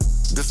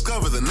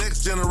Discover the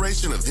next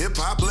generation of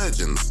hip-hop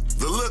legends.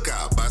 The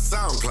Lookout by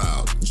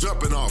SoundCloud.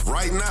 Jumping off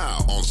right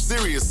now on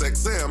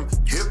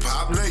SiriusXM Hip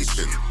Hop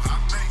Nation.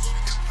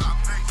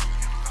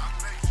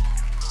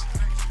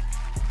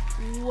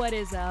 What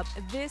is up?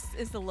 This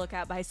is The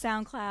Lookout by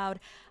SoundCloud.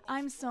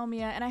 I'm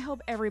Somia, and I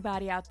hope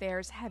everybody out there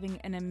is having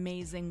an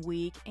amazing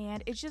week.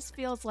 And it just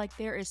feels like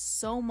there is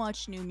so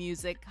much new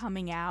music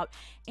coming out.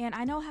 And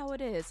I know how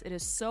it is. It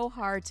is so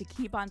hard to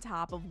keep on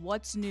top of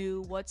what's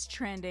new, what's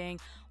trending,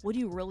 what do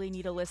you really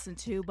need to listen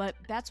to. But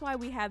that's why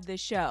we have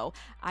this show.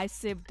 I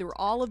sift through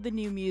all of the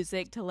new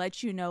music to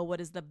let you know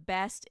what is the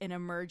best in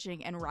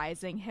emerging and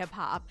rising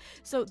hip-hop.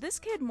 So this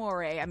kid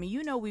Moray, I mean,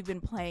 you know we've been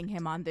playing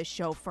him on this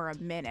show for a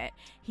minute.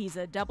 He's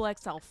a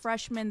XXL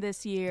freshman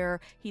this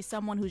year. He's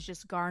someone who's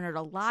just garnered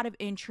a lot of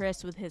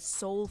interest with his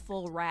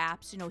soulful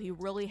raps. You know, he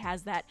really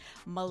has that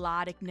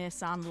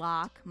melodicness on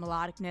lock.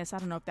 Melodicness, I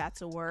don't know if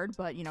that's a word,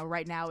 but you know,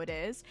 right now it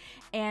is.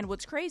 And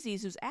what's crazy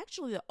is he was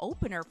actually the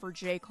opener for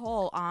J.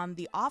 Cole on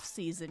the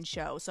off-season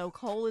show. So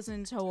Cole is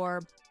in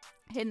tour,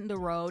 hitting the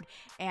road,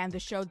 and the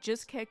show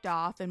just kicked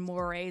off, and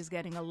Moray is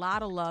getting a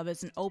lot of love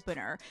as an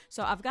opener.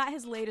 So I've got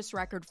his latest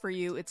record for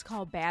you. It's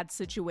called Bad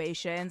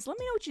Situations. Let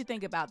me know what you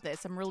think about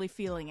this. I'm really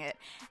feeling it.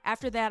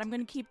 After that, I'm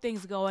going to keep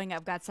things going.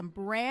 I've got some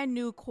brand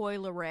new Coi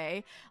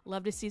Leray.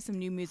 Love to see some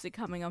new music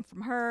coming up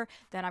from her.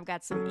 Then I've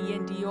got some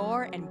Ian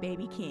Dior and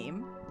Baby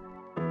Keem.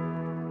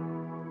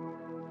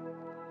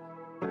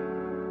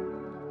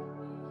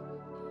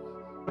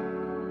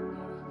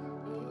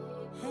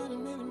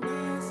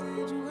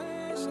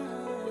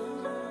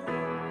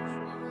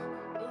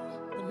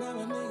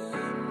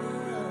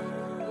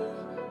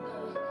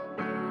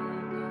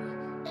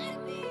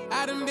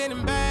 I done been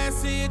in bad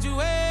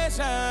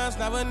situations,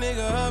 now a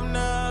nigga up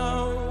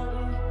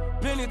now.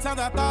 Plenty times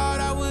I thought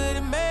I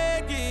wouldn't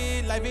make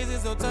it, life isn't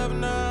so tough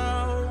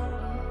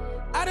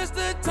now. I just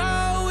stood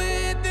tall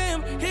with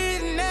them,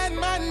 hitting at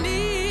my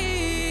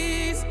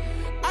knees.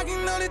 I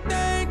can only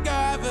thank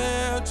God for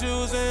him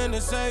choosing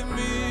to save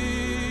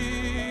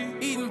me.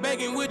 Eating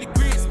bacon with the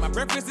grits, my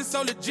breakfast is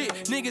so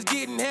legit. Niggas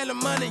getting hella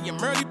money,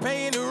 I'm early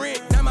paying the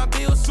rent. Now my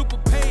bills super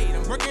paid,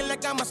 I'm working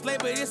like I'm a slave,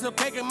 but it's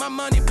okay, cause my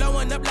money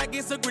blowing up like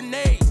it's a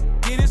grenade.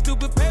 Getting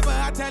stupid paper,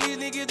 I tell these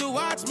niggas to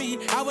watch me.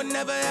 I would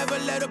never ever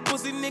let a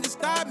pussy nigga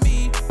stop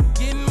me.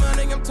 Getting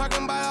money, I'm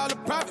talking about all the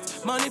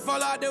profits. Money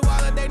fall out the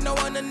wallet, they know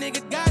when a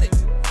nigga got it.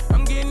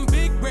 I'm getting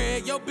big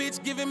bread, yo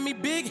bitch giving me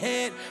big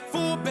head.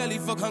 Full belly,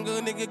 fuck hunger,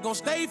 nigga gon'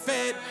 stay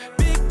fed.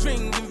 Big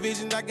dreams and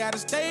visions, I gotta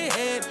stay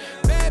ahead.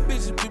 Bad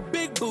bitches with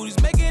big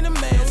booties, making a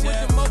mess.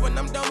 With them open,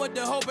 I'm done with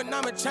the hope and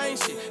I'ma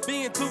change shit.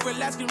 Being too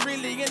relaxed can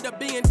really end up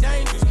being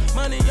dangerous.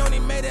 Money only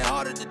made it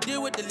harder to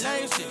deal with the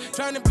lame shit.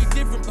 Trying to be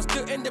different, but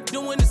still end up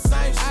doing the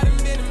same shit. I done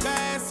been in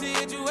bad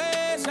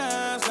situations,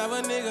 now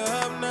a nigga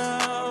up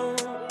now.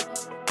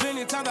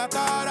 Plenty times I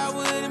thought I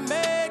wouldn't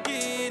make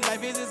it,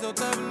 life isn't so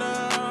tough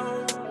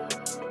now.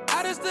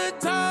 I just stood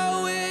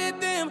tall with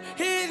them,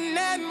 hitting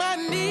at my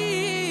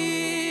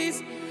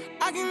knees.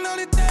 I can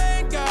only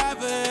thank God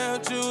for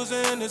him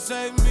choosing to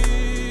save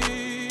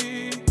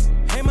me.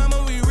 Hey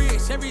mama, we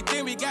rich,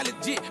 everything we got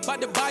legit.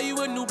 About to buy you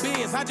a new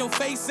Benz, hide your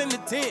face in the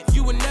tent.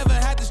 You would never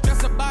have to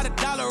stress about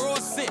 $1 or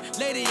a cent.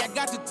 Lady, I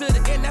got you to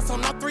the end, that's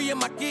on all 3 of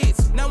my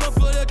kids. Now I'm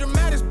for the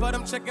dramatics, but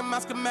I'm checking my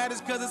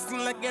schematics, cause it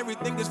seems like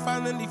everything is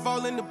finally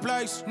falling into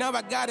place. Now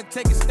I gotta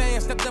take a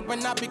stand, stepped up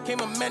and I became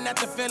a man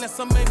after failing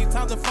so many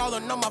times and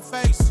falling on my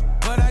face.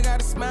 But I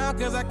gotta smile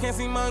cause I can't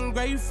seem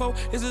ungrateful.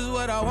 This is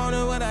what I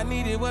wanted, what I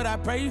needed, what I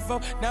prayed for.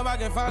 Now I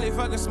can finally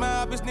fucking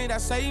smile, bitch need I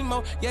say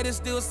more. Yet it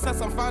still sucks,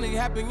 I'm finally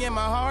happy in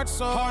my heart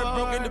so heart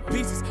broken to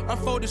pieces,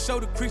 unfold to show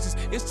the creases.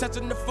 It's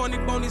touching the funny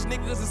bone, these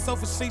niggas are so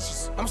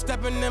facetious. I'm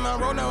stepping in my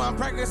role, now I'm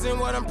practicing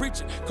what I'm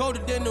preaching. Colder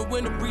than the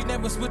winter breeze,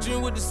 never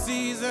switching with the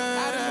season.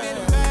 I done been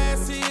in bad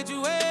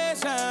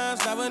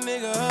situations, now a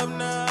nigga up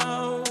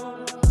now.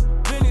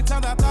 Plenty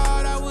times I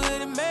thought I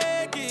wouldn't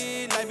make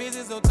it, life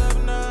isn't so tough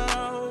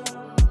now.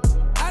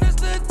 I just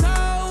stood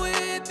tall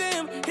with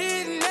them,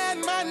 hitting at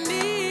my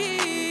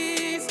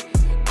knees.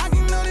 I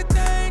can only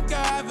thank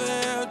God for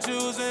him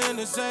choosing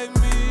to save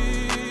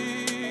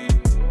me.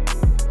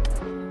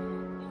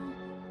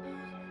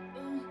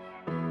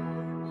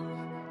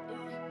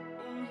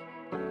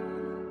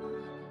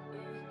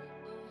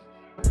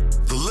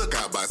 The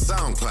Lookout by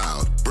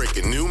SoundCloud.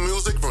 Breaking new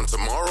music from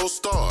tomorrow's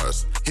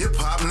stars. Hip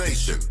Hop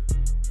Nation.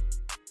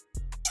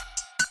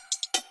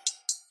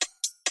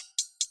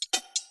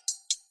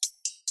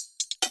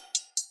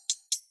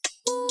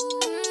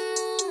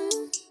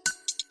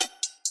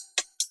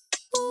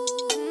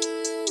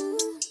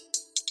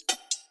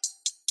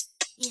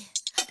 Yeah,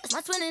 that's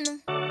my twin in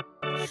them.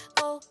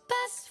 Oh,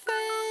 best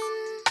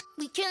friend,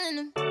 we killing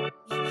them.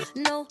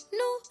 No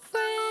new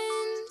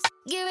friends,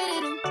 get rid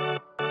of them.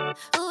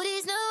 Oh,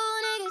 these new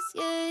niggas,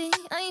 yeah,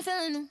 I ain't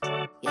feeling them.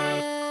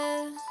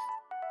 Yeah,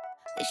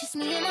 it's just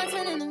me and my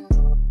twin in them.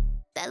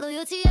 That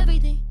loyalty,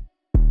 everything.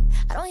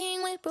 I don't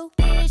hang with broke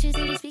bitches,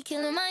 they just be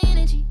killing my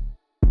energy.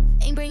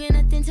 Ain't bringing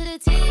nothing to the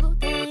table,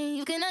 dang,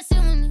 you cannot sit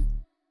with me.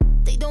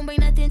 They don't bring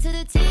nothing to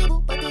the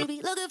table, but they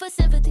be looking for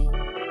sympathy.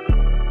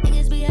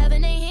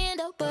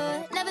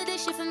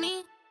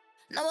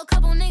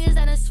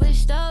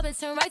 wanna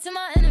turn right to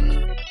my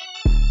enemy.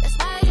 That's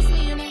why it's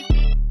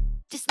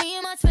just me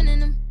and my twin in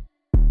them.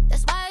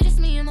 That's why it's just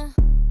me and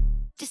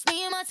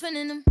my twin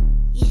in them.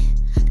 Yeah,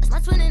 that's my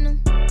twin in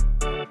them.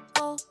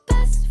 Oh,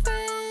 best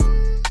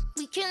friend,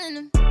 we killing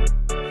them.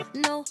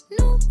 No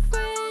new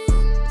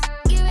friends,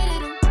 get rid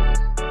of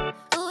them.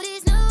 Oh,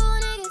 these new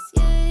niggas,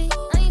 yeah,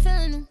 I ain't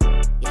feeling them.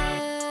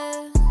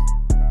 Yeah,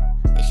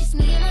 it's just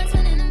me and my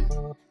twin in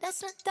them.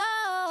 That's my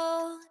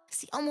dog.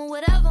 See, I'm on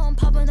whatever, I'm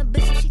popping a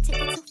bitch if she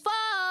take it too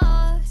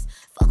far.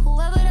 Fuck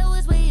whoever that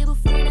was way here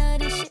before, now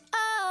this shit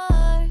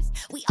ours.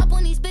 We up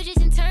on these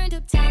bitches and turned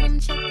up, tell them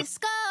check the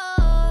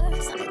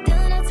scores. I'm a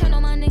dealer, I turn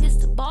all my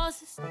niggas to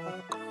bosses.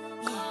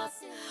 Yeah,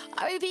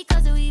 R.E.P.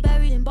 cause we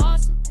buried in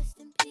Boston.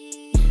 My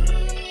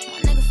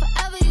nigga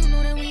forever, you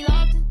know that we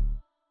locked in.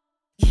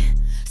 Yeah,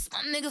 it's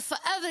my nigga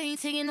forever, ain't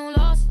taking no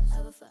loss.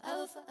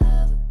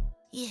 Forever.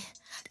 Yeah,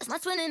 that's my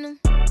twin in them.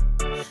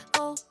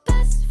 Oh,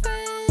 best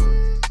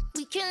friend,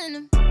 we killing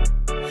them.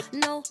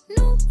 No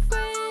new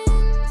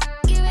friends,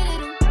 get rid of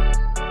them.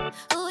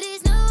 Oh,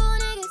 these new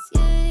niggas,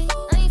 yeah,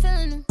 I ain't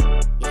feeling them.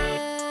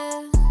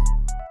 Yeah,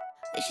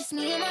 it's just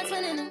me and my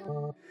twin in them.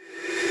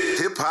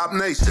 Hip Hop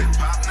Nation.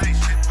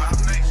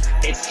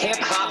 It's Hip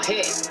Hop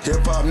Hit.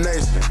 Hip Hop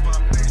Nation.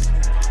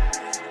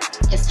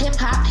 It's Hip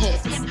Hop Hit.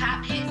 Hip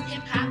Hop Hit. Hip Hop Hit.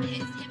 Hip Hop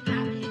Hit.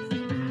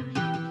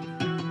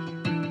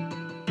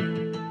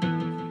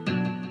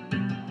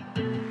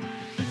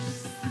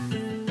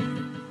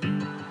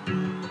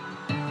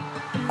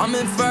 I'm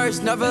in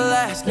first, never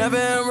last, never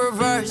in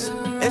reverse.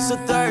 It's a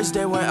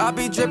Thursday when I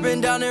be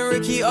dripping down in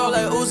Ricky O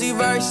like Uzi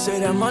verse.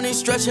 Say that money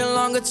stretching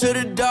longer to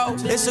the dough.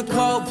 It's a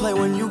cold play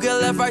when you get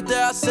left right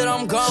there. I said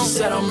I'm gone. She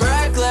said I'm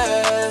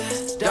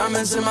reckless.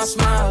 Diamonds in my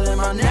smile and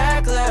my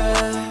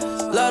necklace.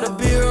 Love to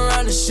be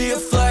around and she a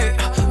flirt.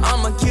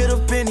 I'ma get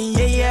up in it,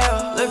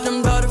 yeah. Lift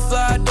them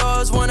butterfly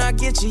doors when I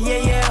get you,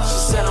 yeah.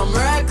 She said I'm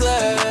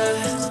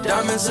reckless.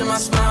 Diamonds in my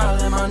smile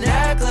and my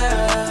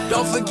necklace.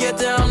 Don't forget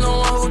that I'm the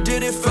one who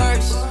did it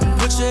first.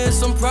 Put you in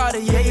some Prada,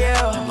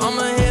 yeah.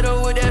 I'ma hit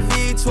her with that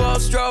V12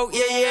 stroke,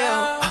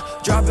 yeah.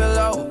 Drop it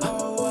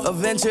low,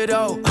 adventure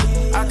though.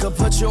 I could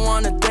put you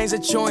on the things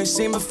that you ain't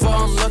seen before.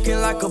 I'm looking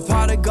like a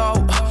pot of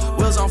gold.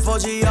 Wheels on 4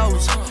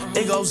 GOs.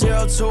 It goes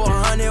 0 to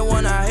 100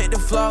 when I hit the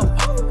flow.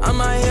 I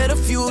might hit a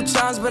few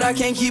times, but I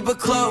can't keep it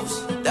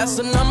close. That's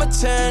the number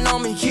 10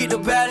 on me, keep the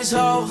baddest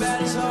hoes.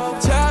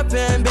 Tap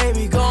in,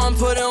 baby, go and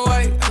put in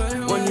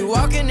work. When you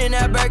walking in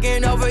that back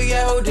ain't over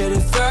yet, who did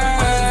it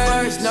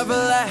first? Never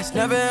last,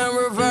 never in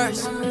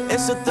reverse.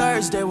 It's a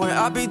Thursday when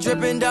I be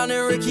dripping down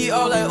in Ricky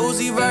O like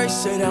Uzi verse.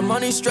 Say that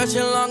money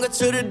stretching longer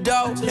to the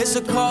dough. It's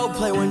a cold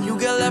play when you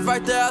get left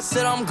right there. I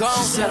said I'm gone.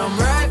 She said I'm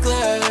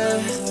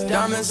reckless.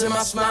 Diamonds in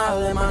my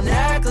smile and my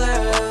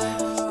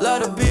necklace.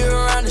 Love to be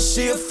around and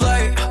she a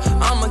flirt.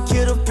 I'ma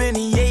get up in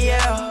it,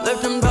 yeah.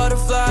 Lift them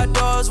butterfly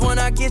doors when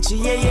I get you,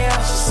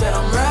 yeah. She said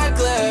I'm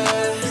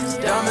reckless.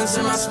 Diamonds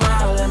in my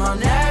smile and my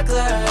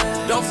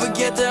necklace. Don't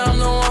forget that I'm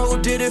the one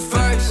who did it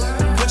first.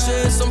 Put you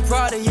in some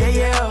Prada,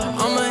 yeah.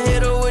 I'ma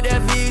hit her with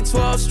that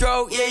V12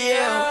 stroke,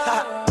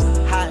 yeah.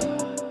 Hi.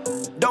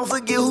 Don't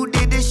forget who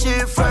did this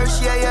shit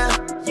first, yeah.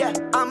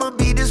 I'ma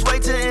be this way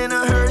to in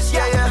a hearse,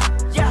 yeah.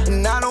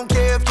 And I don't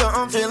care if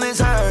your feelings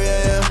hurt,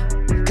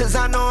 yeah. Cause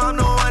I know I'm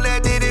the one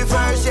that did it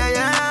first,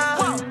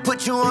 yeah.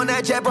 Put you on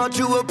that jet, brought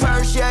you a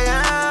purse,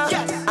 yeah.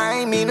 I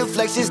ain't mean to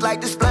flex, just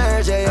like the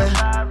splurge,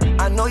 yeah.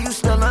 I know you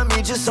still love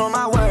me just on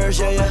my words,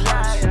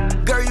 yeah.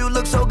 Girl, you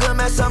look so good,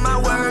 mess up my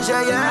words,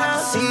 yeah.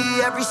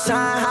 See every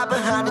sign, hide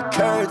behind the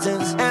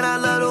curtains. And I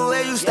love the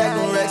way you stack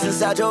them racks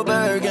inside your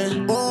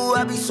Bergen. Ooh,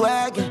 I be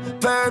swaggin',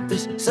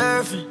 purpose,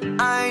 surfing.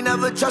 I ain't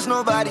never trust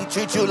nobody,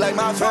 treat you like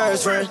my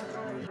first friend.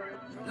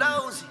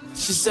 Losey.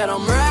 She said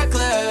I'm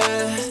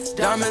reckless.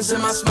 Diamonds in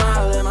my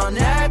smile and my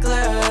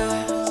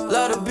necklace.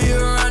 Love to be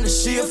around and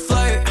she a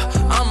flirt.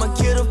 I'ma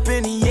get up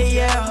in it,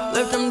 yeah.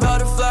 Lift them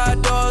butterfly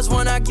doors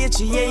when I get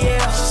you,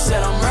 yeah. She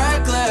said I'm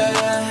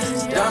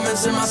reckless.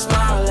 Diamonds in my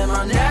smile and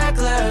my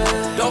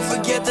necklace. Don't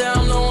forget that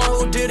I'm the one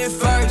who did it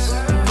first.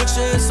 Put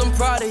you in some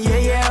Prada,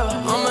 yeah.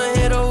 I'ma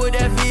hit her with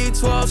that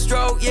V12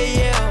 stroke,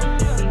 yeah.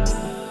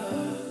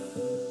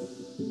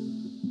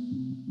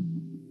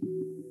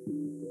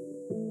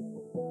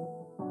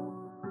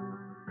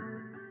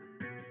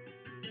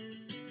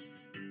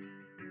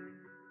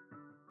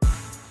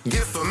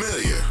 Get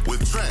familiar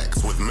with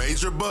tracks with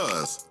major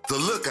buzz. The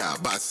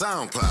Lookout by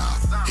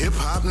SoundCloud. Hip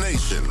Hop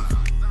Nation.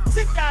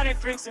 Sit down and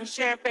drink some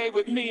champagne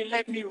with me and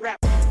let me rap.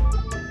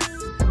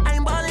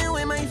 I'm ballin'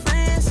 with my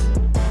friends,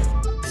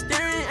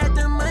 staring at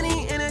the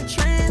money in a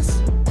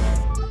trance.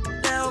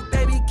 Now,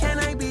 baby, can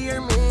I be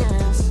your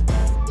mans?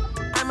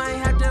 I might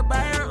have to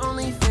buy her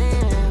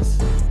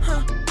OnlyFans.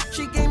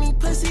 She gave me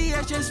pussy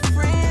as just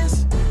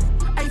friends.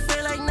 I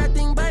feel like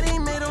nothing but a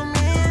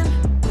middleman.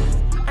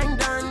 I'm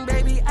done,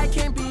 baby, I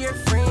can't be your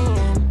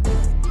friend.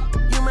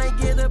 You might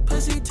get a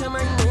pussy to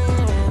my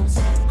mans.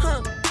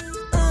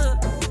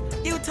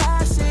 You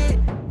toss it,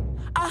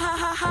 ah ha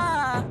ha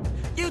ha.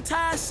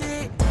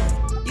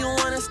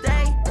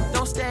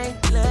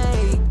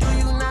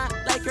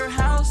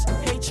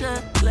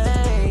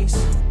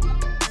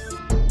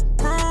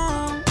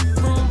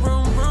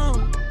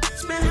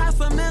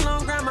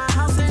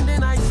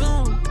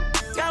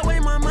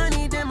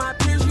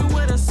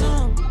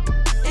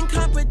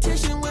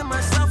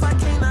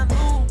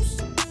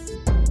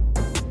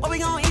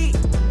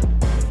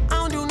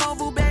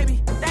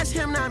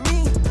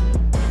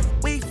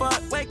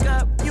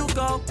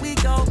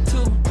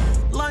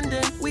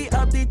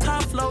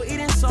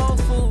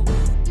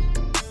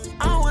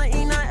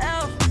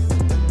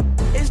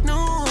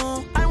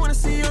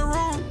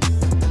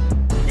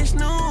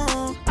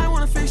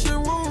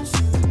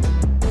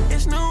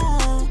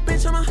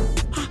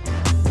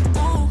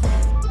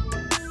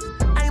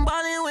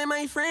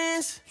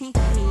 friends.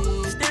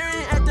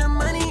 Staring at the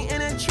money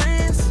in a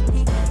trance.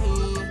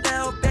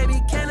 Little baby,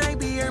 can I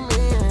be your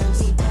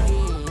mans?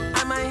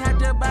 I might have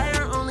to buy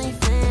her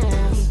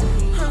OnlyFans.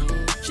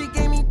 She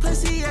gave me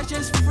pussy as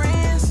just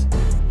friends.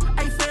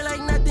 I feel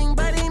like nothing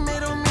but a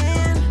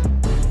middleman.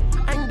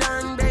 I'm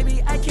done,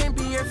 baby, I can't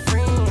be your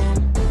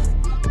friend.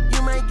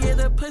 You might give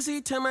the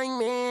pussy to my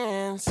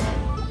mans.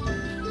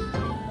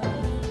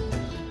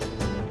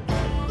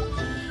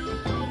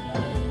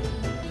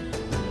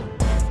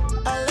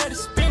 I let her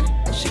spin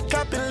it, she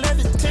copping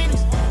leather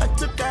tennis. I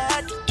took her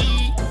out to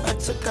eat, I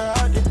took her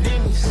out to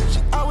Denny's.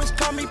 She always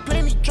call me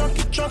plenty,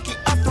 drunky,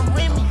 off the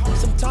Remy.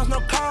 Sometimes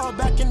no call,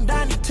 back in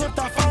Donnie, tipped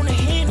off on the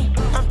Henny.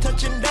 I'm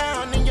touching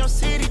down in your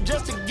city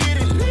just to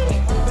get it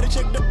lit. Better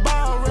check the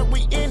ball, right,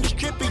 we in the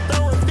strip, we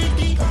throwing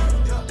 50.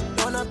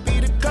 Wanna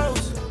be the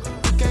ghost,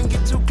 you can't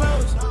get too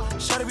close.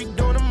 Shawty be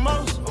doing the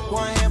most,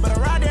 one hand but I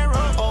ride that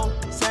road. Oh,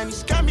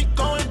 Sammy's got me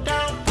going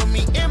down, put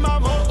me in my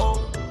mode.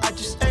 Oh, I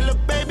just ate little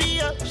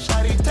baby up,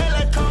 shawty tail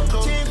like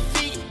Coco. 10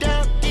 feet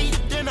down deep,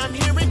 then I'm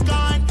here and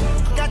gone.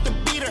 Got the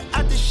beater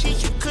out the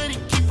sheets, you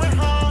couldn't keep her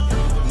home.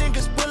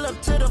 Niggas pull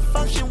up to the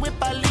function, whip,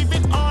 I leave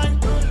it on.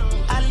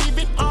 I leave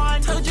it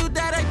on. Told you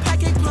that I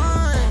pack a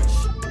punch.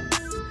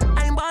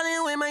 I'm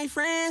ballin' with my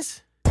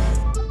friends.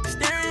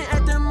 Staring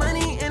at the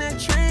money in a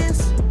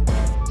trance.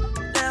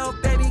 Little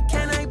baby,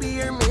 can I be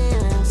your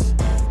mans?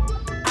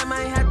 I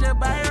might have to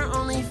buy her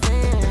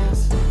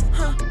OnlyFans.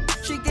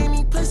 She gave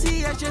me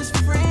pussy as just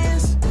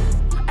friends.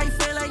 I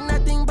feel like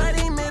nothing but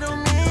a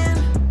middleman.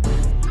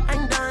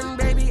 I'm done,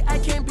 baby, I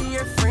can't be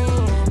your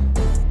friend.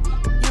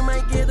 You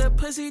might give the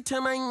pussy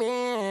to my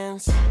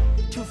mans.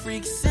 Two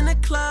freaks in the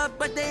club,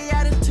 but they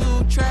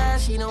attitude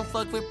trash. She don't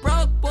fuck with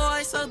broke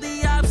boys, so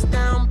the ops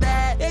down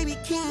bad. Baby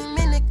came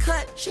in the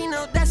cut, she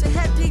know that's a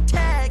hefty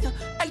tag.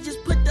 I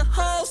just put the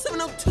whole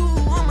 702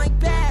 on my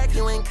back.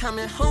 You ain't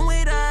coming home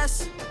with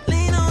us,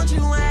 lean on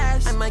you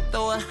ass. I might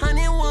throw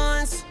 100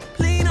 once,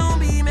 please don't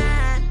be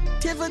mad.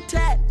 Tit for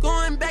tat,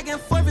 going back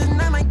and forth is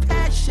not my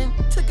passion.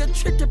 Took a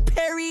trip to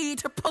Perry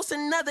to post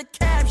another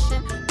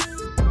caption.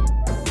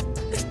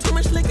 There's too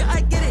much liquor,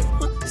 I get it.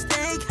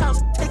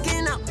 Steakhouse,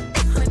 taking out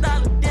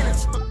 $800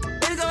 dinners.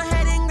 Better go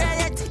ahead and grab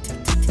that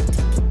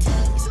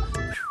tease.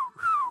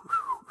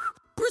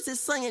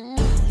 Bruises on your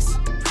knees.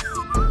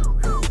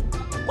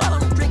 While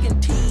I'm drinking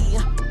tea.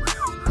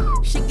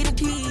 She getting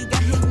tea, I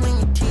hate when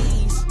you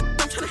tease.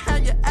 I'm tryna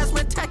have your ass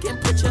wet tack and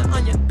put you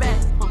on your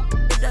back.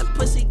 If that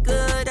pussy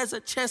good, there's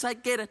a chance I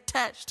get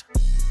attached.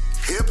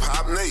 Hip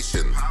Hop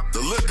Nation,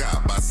 The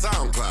Lookout by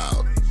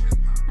SoundCloud.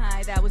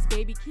 Hi, that was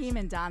Baby Keem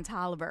and Don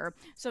Toliver.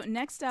 So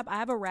next up, I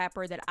have a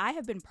rapper that I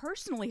have been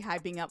personally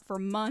hyping up for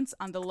months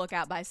on The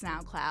Lookout by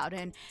SoundCloud.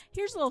 And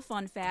here's a little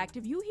fun fact.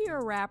 If you hear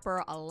a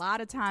rapper a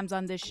lot of times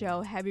on this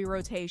show, heavy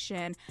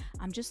rotation,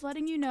 I'm just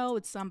letting you know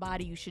it's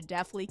somebody you should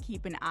definitely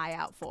keep an eye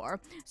out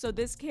for. So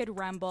this kid,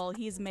 Remble,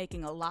 he's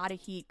making a lot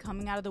of heat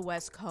coming out of the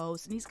West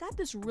Coast, and he's got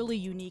this really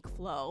unique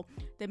flow.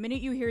 The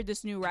minute you hear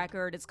this new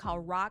record, it's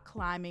called Rock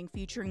Climbing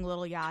featuring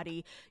Lil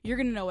Yachty, you're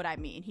going to know what I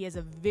mean. He has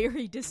a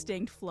very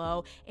distinct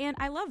flow. And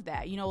I love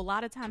that. You know, a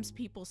lot of times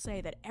people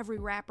say that every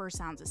rapper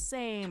sounds the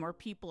same or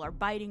people are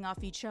biting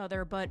off each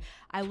other, but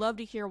I love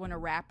to hear when a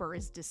rapper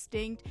is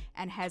distinct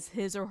and has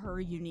his or her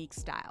unique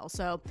style.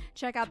 So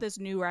check out this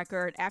new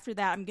record. After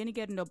that, I'm going to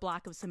get into a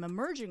block of some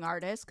emerging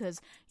artists because,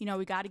 you know,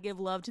 we got to give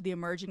love to the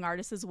emerging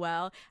artists as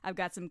well. I've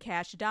got some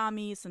Cash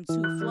Dami, some Too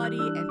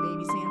Floody, and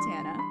Baby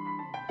Santana.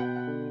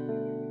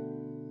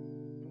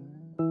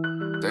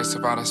 They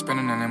survived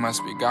spinning and they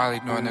must be godly.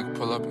 Know a nigga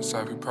pull up and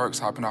serve you perks,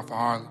 hopping off a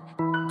Harley.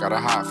 Got a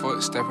hot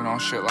foot, stepping on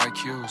shit like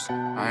cues.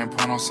 I ain't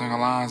putting on single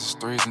lines, it's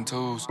 3s and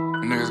 2s.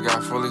 The niggas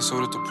got fully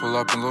suited to pull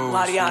up and lose.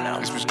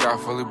 This bitch got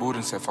fully booted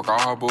and said fuck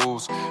all her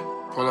booze.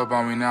 Pull up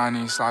on me now, I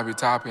need sloppy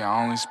toppy.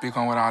 I only speak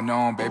on what I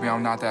know, and baby,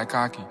 I'm not that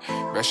cocky.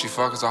 Bet she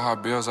fuckers all her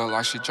bills up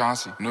like she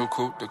Chauncey. New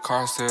coupe, the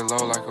car stayed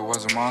low like it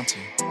wasn't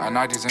Monty. At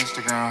night, these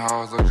Instagram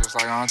hoes look just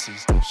like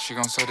aunties. She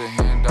gon' sit the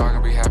hen dog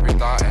and be happy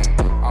thoughtin'.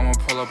 I'ma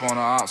pull up on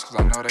the ops, cause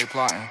I know they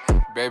plotting.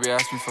 Baby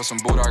asked me for some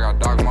boot, I got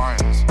Doc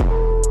Martens.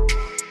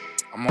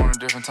 I'm on a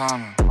different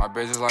timing. My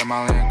bitches like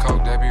Molly and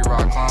Coke, they be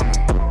rock climbing.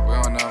 We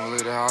don't never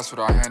leave the house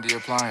without handy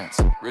appliance.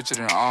 Richer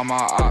than all my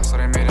ops, so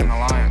they made an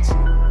alliance.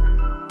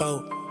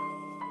 Boat,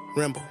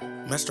 Remble,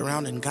 messed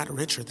around and got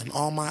richer than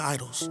all my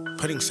idols.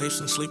 Putting safes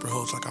in sleeper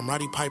holes like I'm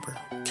Roddy Piper.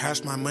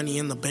 Cashed my money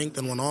in the bank,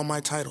 then won all my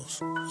titles.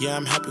 Yeah,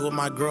 I'm happy with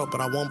my girl, but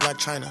I want Black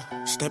China.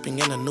 Stepping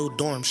in a new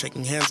dorm,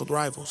 shaking hands with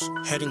rivals.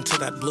 Heading to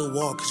that blue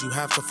wall, cause you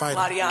have to fight it.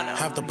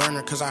 Have the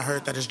burner, cause I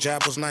heard that his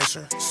jab was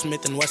nicer.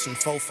 Smith & Wesson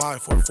 4.5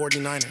 for a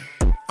 49er.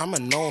 I'm a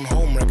known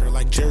homewrecker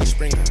like Jerry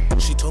Springer.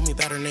 She told me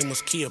that her name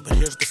was Kia, but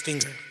here's the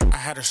stinger. I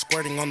had her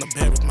squirting on the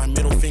bed with my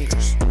middle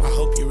fingers. I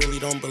hope you really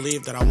don't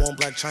believe that I want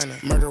Black China.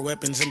 Murder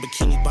weapons in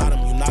Bikini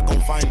Bottom, you not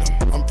gon' find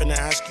them. I'm finna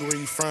ask you where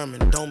you from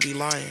and don't be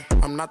lying.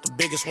 I'm not the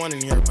biggest one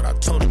in here, but I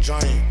told a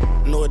giant.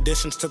 No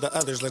additions to the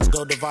others, let's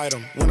go divide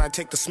them. When I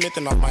take the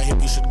Smithin' off my hip,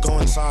 you should go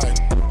inside.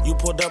 You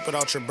pulled up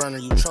without your burner,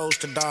 you chose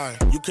to die.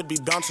 You could be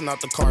bouncing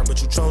out the car,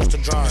 but you chose to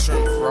drive.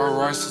 Rolls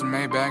Royces,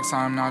 Maybachs,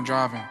 I'm not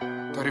driving.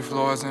 30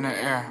 floors in the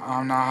air,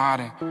 I'm not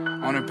hiding.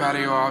 On the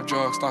patio off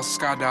drugs, starts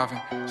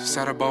skydiving. She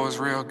said her bow was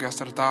real, guess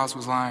that the thoughts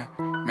was lying.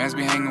 Man's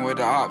be hanging with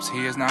the ops,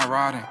 he is not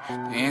riding.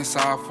 The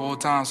inside full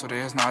time, so they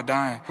is not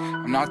dying.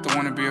 I'm not the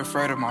one to be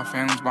afraid of, my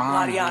family's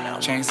behind me.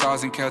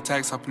 Chainsaws and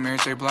Kel-Tex up in Mary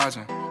J. Blige.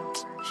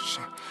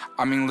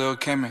 I mean Lil'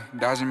 Kimmy,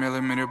 dodging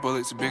millimeter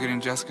bullets bigger than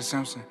Jessica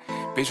Simpson.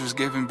 Bitch was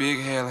giving big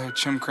hair like her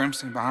Chim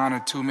Crimson. Behind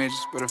her 2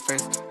 midgets, but her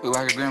face look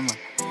like a gremlin.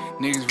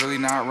 Niggas really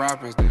not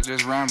rappers, they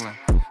just rambling.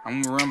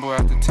 I'm a Rambo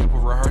at the temple,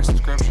 rehearsing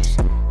scriptures.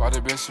 Bought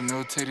the bitch some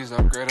new titties,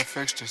 upgrade her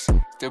fixtures.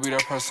 Still beat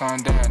up her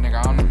son dad,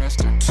 nigga, I'm the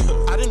mister.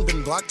 I done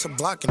been block to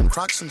block in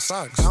Crocs and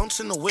socks. Bounce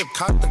in the whip,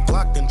 cock the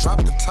Glock, then drop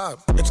the top.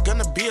 It's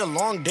gonna be a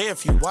long day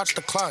if you watch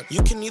the clock.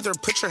 You can either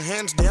put your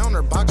hands down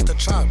or box the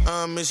chop.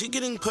 Is he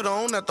getting put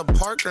on at the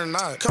park or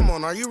not? Come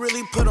on, are you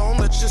really put on?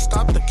 Let's just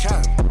stop the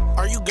cap.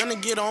 Are you gonna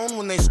get on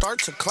when they start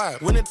to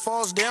clap? When it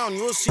falls down,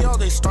 you'll see how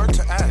they start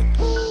to act.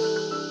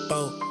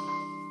 Bo,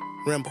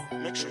 Rimble.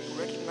 Make sure you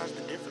recognize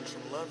the difference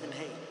from love and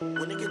hate.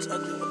 When it gets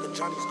ugly with the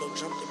Johnnies, go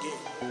jump the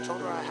gate.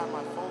 Told her I had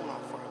my phone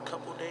off for a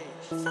couple days.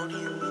 40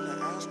 and Lena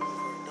asked me for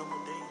a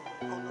double date.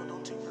 Oh no,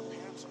 don't take your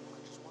pants off, I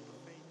just want the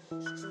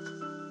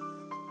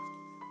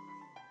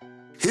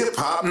face. Hip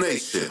Hop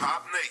Nation.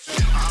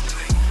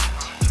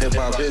 Hip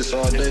Hop hits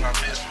all day.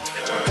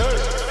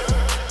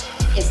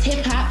 It's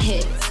Hip Hop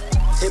Hits.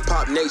 Hip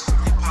Hop Nation.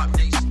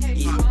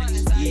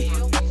 Yeah.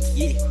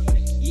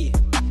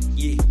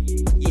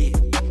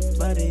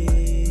 Buddy,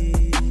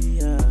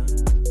 yeah.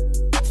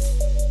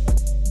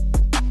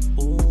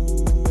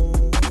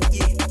 Ooh,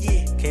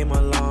 yeah. Came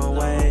a long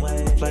way,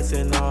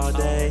 flexing all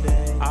day.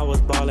 I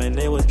was ballin',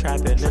 they was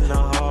trapping in the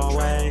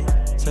hallway.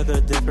 Took a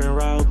different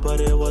route,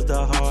 but it was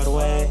the hard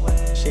way.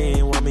 She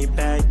ain't want me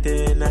back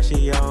then, now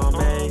she on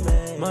me.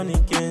 Money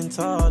getting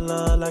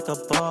taller like a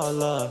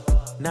baller.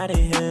 Now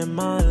they hit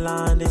my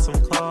line, they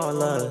some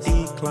callers.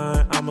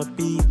 Decline, I'ma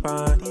be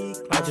fine.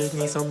 I just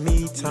need some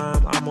me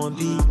time, I'm on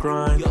the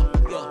grind.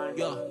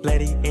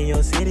 Lady in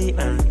your city,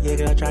 yeah,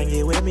 girl, try and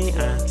get with me,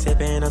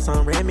 Sippin' on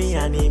some Remy,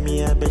 I need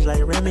me a bitch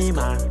like Remy,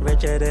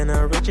 richer than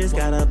the richest,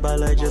 got a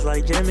butler just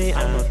like Jimmy,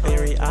 I'm a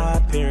very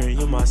odd parent,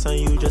 you my son,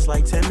 you just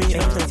like Timmy,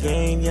 Change the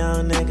game,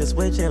 young niggas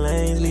switching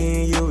lanes,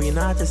 me and you, we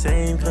not the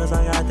same, cause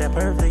I got that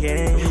perfect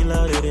aim,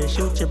 reloaded and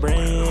shoot your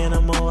brain,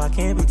 animal, I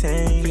can't be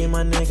tamed, free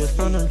my niggas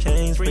from them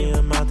chains, free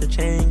them out the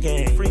chain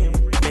gang, been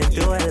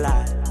through a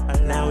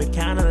lot, now we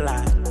count a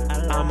lot.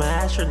 I'm an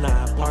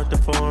astronaut, park the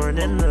foreign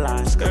in the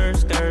lot. Skirt,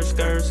 skirt,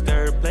 skirt,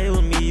 skirt. Play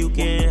with me, you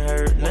get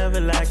hurt.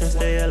 Never lack and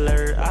stay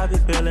alert. I be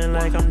feeling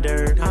like I'm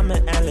dirt. I'm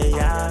in LA,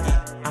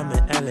 yeah. I'm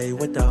in LA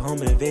with the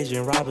home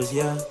invasion robbers,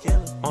 yeah.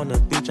 On the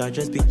beach, I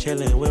just be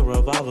chillin' with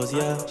revolvers,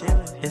 yeah.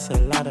 It's a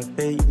lot of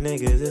fake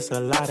niggas, it's a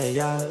lot of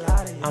y'all.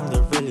 I'm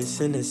the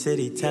realest in the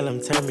city, tell them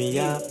turn me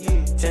up.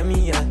 Turn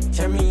me up,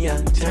 turn me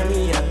up, turn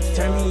me up,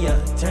 turn me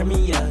up, turn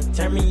me up,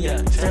 turn me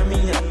up, turn me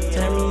up,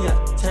 turn me up,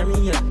 turn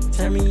me up,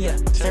 turn me up,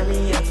 turn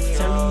me up,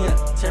 turn me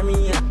up, turn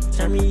me up,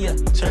 turn me up,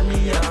 turn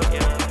me up.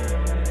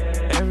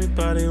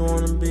 Everybody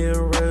wanna be a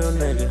real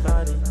nigga.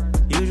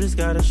 You just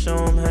gotta show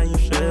them how you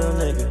feel,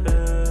 nigga.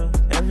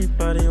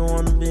 Everybody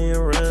wanna be a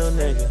real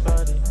nigga.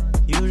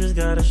 You just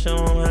gotta show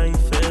them how you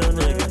feel,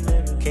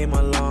 nigga. Came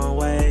a long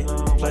way,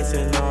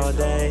 flexing all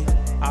day.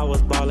 I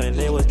was ballin',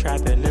 they was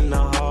trapping in the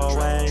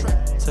hallway.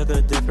 Took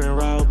a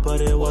different route, but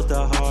it was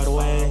the hard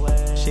way.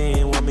 She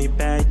ain't want me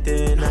back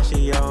then, now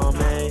she on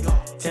me.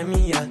 Turn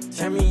me up,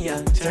 turn me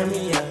up, turn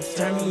me up,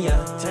 turn me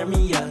up, turn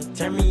me up,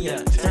 turn me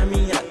up, turn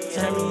me up,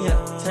 turn me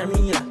up, turn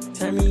me up,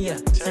 turn me up,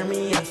 turn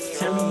me up,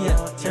 turn me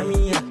up, turn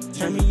me up,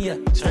 turn me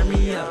up, turn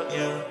me up,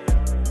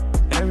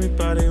 yeah.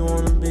 Everybody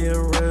wanna be a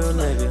real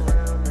nigga.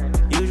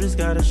 You just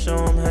gotta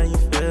show them how you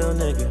feel,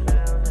 nigga.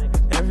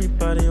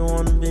 Everybody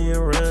wanna be a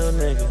real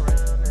nigga.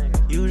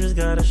 You just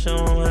gotta show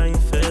them how you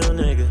feel,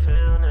 nigga.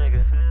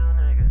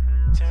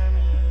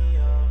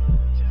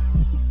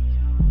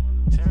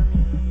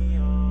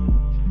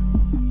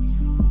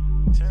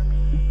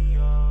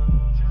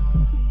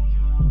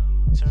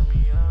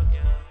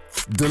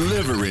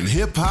 Delivering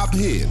hip-hop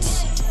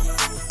hits.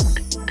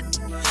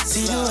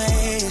 See the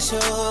way you're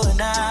showing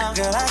now,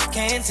 girl, I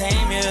can't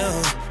tame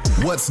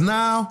you. What's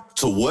now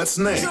to what's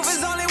next? Truth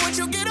is only what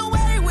you get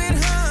away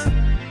with, huh?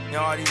 You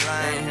already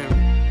lying here.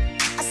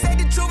 I say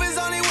the truth is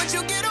only what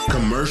you get away with.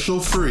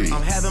 Commercial free.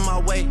 I'm having my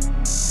way.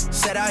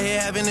 Set out here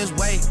having his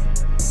way.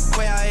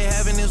 Quay out here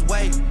having his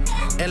way.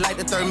 And like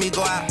the third me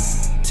go out.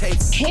 Take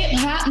Hip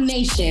Hop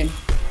Nation.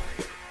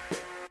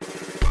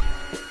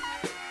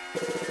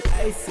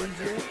 Hey,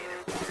 CJ.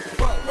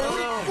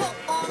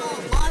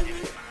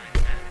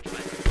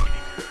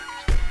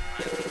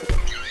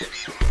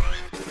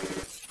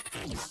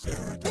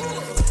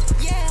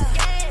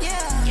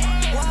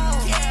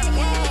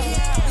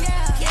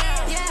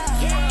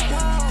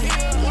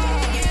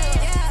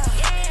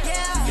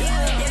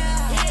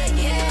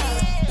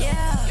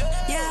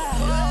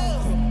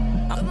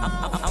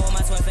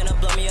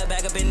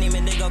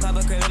 Pop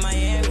a crib in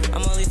Miami.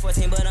 I'm only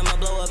 14, but I'ma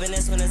blow up, and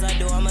as soon as I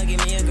do, I'ma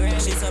give me a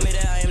grand. She told me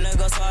that I am the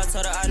ghost, so I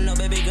told her I know,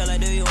 baby girl,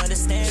 like, do you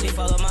understand? She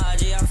follow my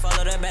IG, I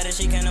follow her better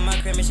better. She came to my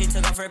crib and she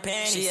took off her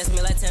panties. She asked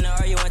me like 10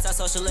 are you went out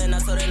social and I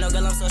told her no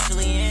girl I'm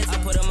socially anti.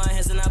 I put on my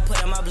hands and I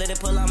put on my blade and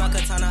pull out my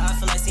katana. I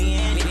feel like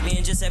seeing me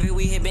and Giuseppe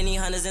we hit Benny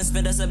Hunters and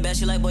spend us a bet.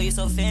 She like boy you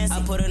so fancy.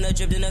 I put on a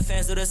drip in the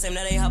fans do the same.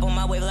 Now they hop on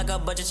my wave like a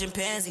bunch of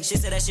chimpanzees. She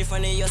said that she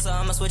from New York so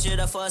I'ma switch it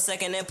up for a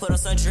second and put on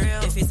some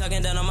drill. If he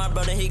talking down on my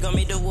brother he gon'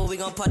 me the wool. We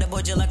gon' pop that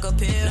boy just like a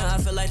pill. Now I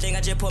feel like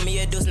I just pour me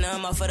a deuce. Now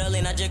I'm out for the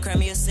lane I just cram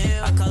me a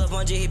seal. I call up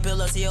on G he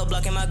pill up to your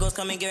block and my ghost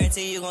come and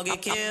guarantee you gon'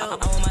 get killed.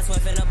 I want my twin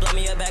finna blow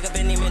me a bag up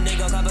in Neiman. They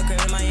gon' cop a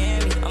crib in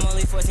Miami. I'm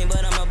only 14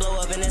 but I'ma blow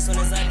up and as soon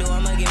as I do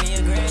I'ma give me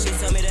a grand. She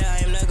told me that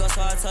I am the ghost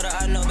so I told her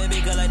I know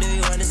baby girl like do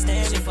you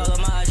understand. She follow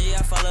my IG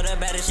I follow her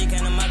back and she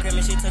came to my crib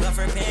and she took off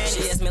her pants.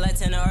 She asked me like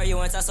 10 are you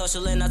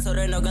anti-social and I told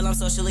her no girl I'm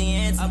socially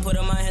anti. I put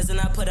on my hands and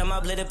I put on my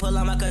blade and pull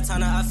out my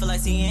katana. I feel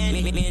like seeing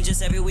me and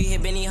Giuseppe we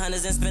hit Benny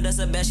Hunters and spend us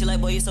a bet. She like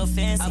boy you so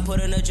fancy. I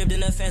put on a drip in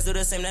the fans do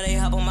the same. Now they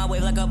hop on my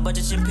wave like a bunch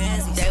of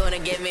chimpanzees. They wanna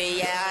get me,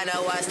 yeah, I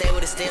know why I stay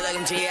with a still like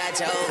I'm G.I.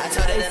 Joe. I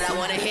told her that I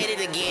wanna hit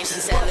it again.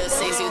 She said, little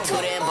 6, you too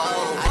damn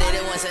bold. I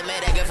did it once and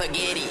made that girl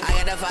forget it. I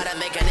got the fire to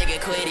make a nigga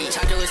quit it.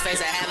 Talk to his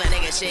face, I have a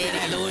nigga shit.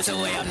 I lose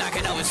away, I'm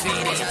knocking over his feet.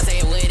 Y'all say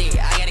it with it,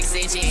 I got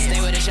extensions.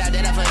 Stay with a shot,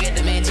 then I forget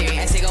to mention.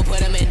 Actually gon' put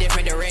him in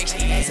different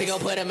directions. Actually gon'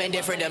 put him in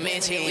different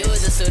dimensions. You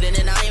was a student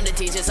and I am the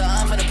teacher, so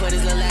I'm finna put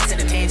his little ass in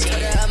attention.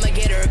 Told her I'ma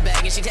get her a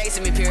bag and she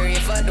texting me period.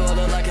 Fuck door,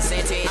 look like a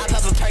sentence. I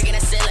pop a perk and I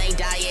still ain't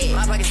diet.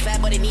 My pocket's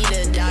fat, but it need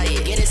a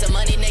diet. Get it some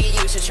money, nigga,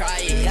 you should try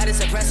it. Got a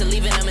suppressor,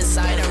 leaving them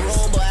inside the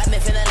room, but I've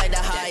been feeling like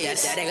the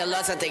highest. That nigga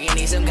lost, I think he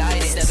needs some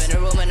guidance. Step in the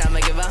room and I'ma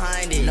get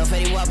behind it. No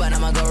Fetty Wap, but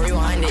I'ma go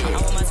rewind it.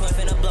 I want my twin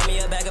finna blow me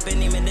a bag up in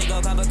Neiman. They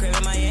gon' cop a crib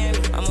in Miami.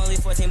 I'm only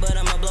 14, but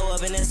I'ma blow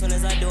up, and as soon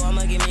as I do,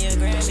 I'ma give me a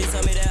grand. She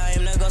told me that I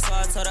am the ghost, so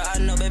I told her I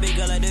know, baby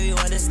girl, like, do you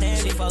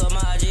understand? She follow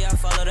my IG, I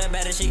followed her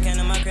back, and she came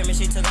to my crib and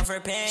she took off her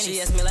pants.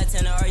 She asked me like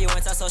 10 are you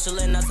anti-social,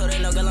 and I told her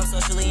no girl, I'm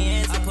socially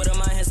anti. I put on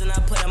my hands and I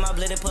put on my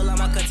blade and pull out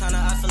my katana.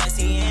 I feel like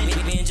seeing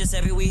me and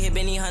Giuseppe we hit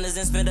Benny Hunters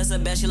and spend us a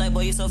bet. She like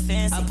boy you so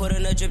fancy. I put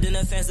on a drip in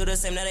the fans do the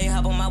same. Now they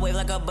hop on my wave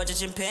like a bunch of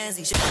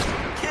chimpanzees.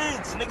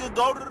 Kids, nigga,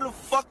 go to the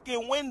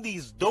fucking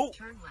Wendy's, dude.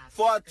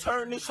 Before I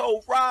turn this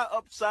whole ride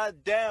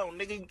upside down,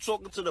 nigga, you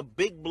talking to the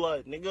big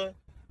blood, nigga.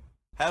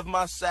 Have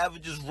my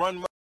savages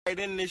run right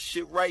in this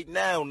shit right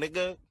now,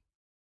 nigga.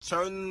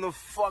 Turn the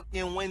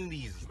fucking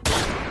Wendy's.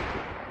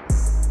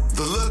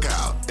 The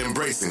Lookout,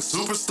 embracing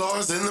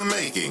superstars in the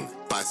making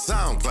by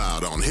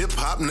SoundCloud on Hip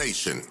Hop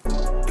Nation.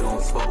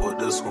 Don't fuck with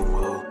this one,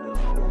 bro.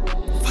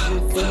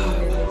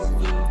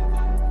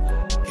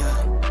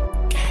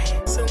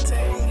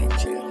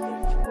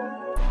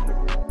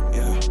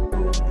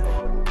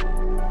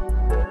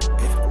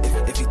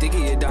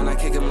 Down, I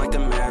kick him like the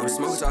Mavericks.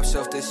 Smoke top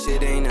shelf, this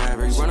shit ain't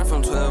average. Running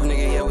from 12,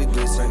 nigga, yeah, we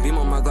blitzing. Beam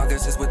on my Glock,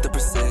 that's just with the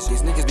precision.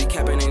 These niggas be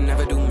capping, they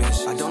never do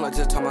missions. I don't like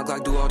to talk my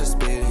Glock, do all the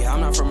spit. Yeah,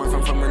 I'm not from Earth,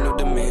 I'm from a new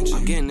dimension.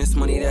 I'm getting this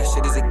money, that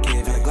shit is a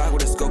given. A Glock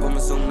with a scope, I'm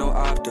assuming no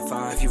op to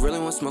find. If you really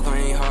want smoke, I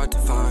ain't hard to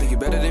find. Think you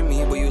better than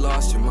me, but you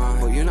lost your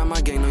mind. But you're not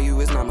my gang, no, you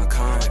is not my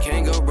kind. I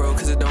can't go broke,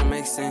 cause it don't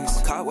make sense.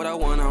 I'ma cop what I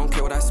want, I don't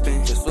care what I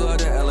spend. Just flew out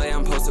to LA,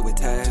 I'm posted with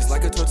tags. Just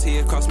like a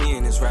tortilla, cross me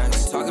in his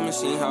racks. Like talking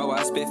machine, how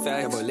I spit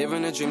facts. Yeah, but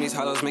living a dream, these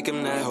hollows make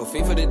him mad. Whole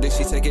fiend for the dick,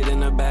 she take it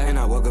in the bag. And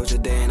I woke up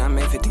today and I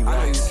made 50 racks. I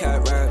know you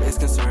cat rap, it's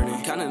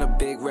concerning. Counting the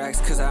big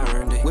racks, cause I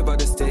earned it. Whip out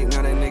the stick,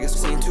 now that niggas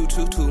seen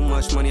too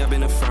much money, I've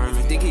been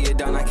affirming. Think he get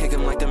down, I kick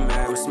him like the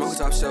Mavericks. Smoke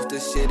top shelf,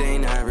 this shit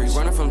ain't average.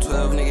 Running from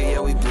 12, nigga,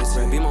 yeah, we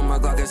blitzing. Beam on my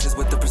Glock, that's just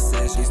with the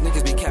precision. These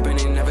niggas be capping,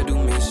 they never do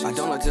missions. I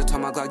don't like to talk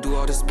my Glock, do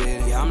all the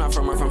spit. Yeah, I'm not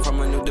from Earth, I'm from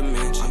a new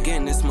dimension. I'm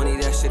getting this money,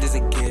 that shit is a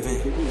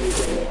given.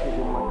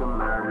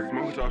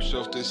 Smoke top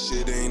shelf, this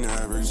shit ain't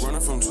average. Running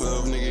from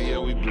 12, nigga, yeah,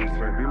 we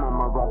blitzing. Beam on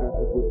my Glock, that's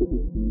just with the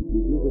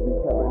precision. Niggas be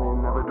capping, they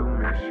never do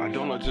missions. I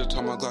don't like to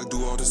talk my Glock,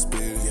 do all the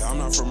spit. Yeah, I'm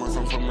not from Earth,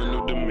 I'm from a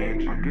new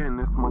dimension. I'm getting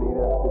this money,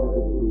 that shit is a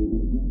given.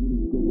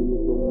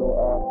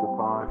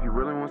 If you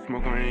really want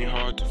smoke, I ain't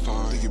hard to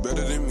find. Think you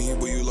better than me,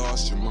 but you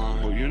lost your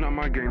mind. Well, you're not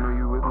my gang, no,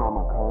 you is not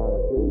my kind.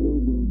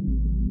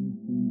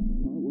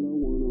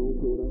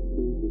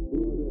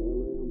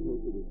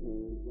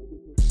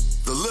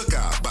 The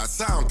Lookout by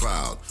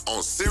SoundCloud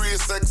on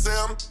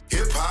SiriusXM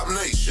Hip Hop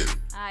Nation.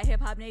 Hi,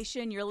 Hip Hop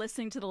Nation. You're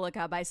listening to The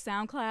Lookout by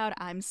SoundCloud.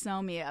 I'm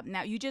Somia.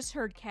 Now, you just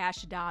heard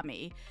Cash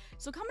Dami.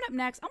 So coming up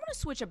next, I'm going to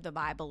switch up the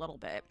vibe a little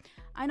bit.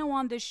 I know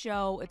on this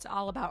show, it's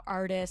all about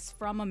artists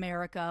from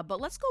America, but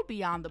let's go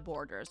beyond the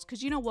borders.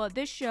 Because you know what?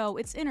 This show,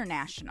 it's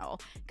international.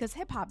 Because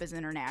hip-hop is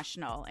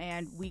international.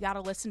 And we got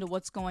to listen to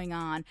what's going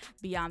on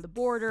beyond the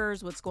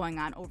borders, what's going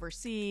on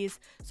overseas.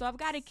 So I've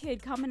got a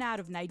kid coming out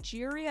of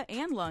Nigeria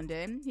and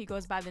London. He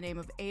goes by the name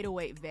of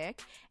 808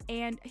 Vic.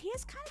 And he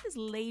has kind of this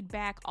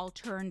laid-back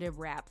alternative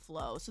rap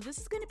flow. So this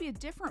is going to be a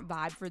different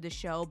vibe for the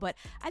show, but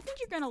I think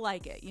you're going to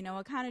like it. You know,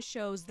 it kind of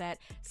shows that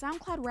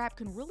SoundCloud rap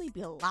can really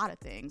be a lot of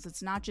things.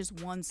 It's not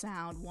just one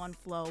sound, one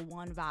flow,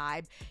 one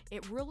vibe.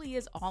 It really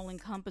is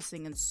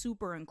all-encompassing and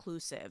super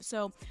inclusive.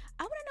 So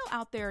I want to know,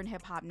 out there in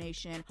Hip Hop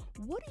Nation,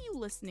 what are you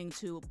listening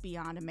to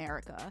beyond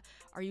America?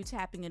 Are you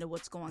tapping into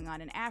what's going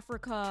on in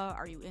Africa?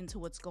 Are you into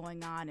what's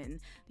going on in,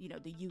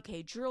 the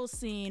UK drill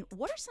scene?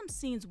 What are some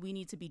scenes we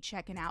need to be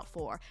checking out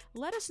for?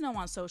 Let us know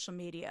on social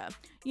media.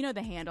 You know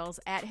the handles,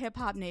 at Hip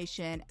Hop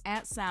Nation,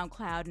 at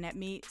SoundCloud, and at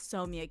me,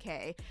 Somia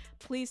K.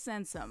 Please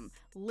send some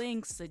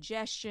links,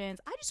 suggestions.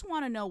 I just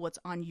want to know what's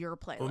on your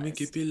playlist. Want me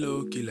keep it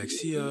low-key like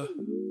Sia.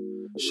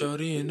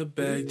 Shorty in the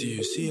bag, do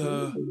you see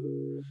her?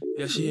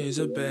 Yeah, she is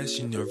a bad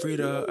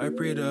señorita. I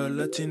breed her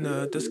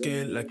Latina, the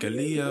skin like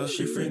Aaliyah.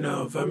 She free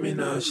now,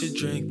 Vamina, she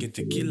drinking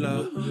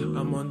tequila.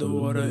 I'm on the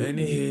water and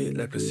it hit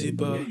like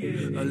placebo.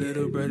 A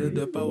little brother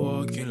that by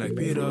walking like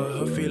Peter.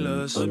 Her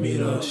feelers, a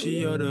meter,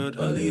 she ordered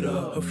a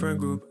leader. Her friend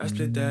group, I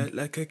split that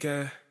like a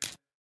cat.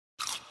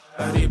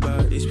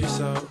 Arriba, it's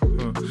peace out.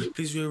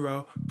 Please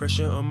reroute,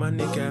 pressure on my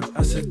kneecap.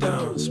 I sit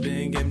down,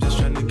 spinning game, just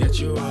trying to get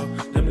you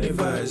out. Them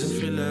Levi's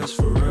and feelers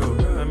for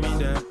real. I mean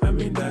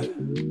that.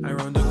 I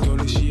run the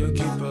goalie, she a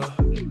keeper.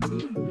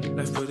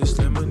 Life put this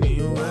lemon in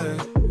your way.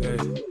 Hey,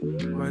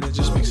 why not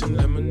just make some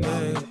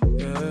lemonade?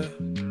 Yeah,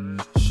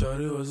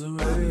 shorty was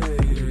away.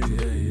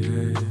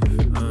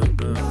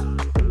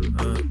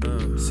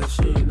 Said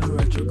she in the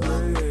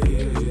retrograde.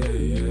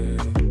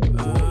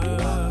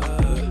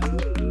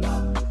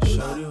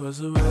 Shorty was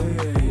away.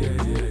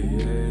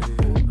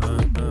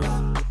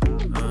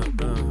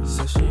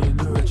 Said she in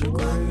the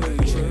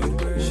retrograde.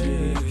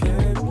 She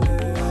can't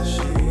play.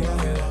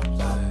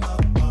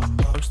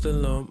 I'm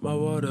still on my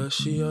water.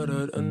 She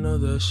ordered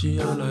another. She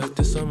all like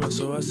this summer,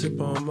 so I sip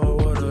on my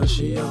water.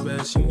 She a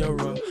bad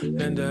senora,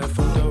 Linda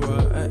from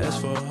Dora. I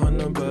asked for her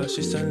number.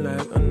 She sound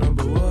like a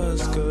number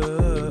was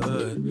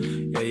good.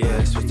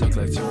 Yeah, we talk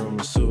like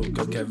tiramisu.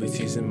 Got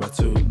cavities in my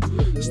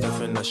tooth.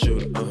 Stuff and I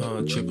shoot,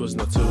 triples,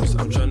 not twos.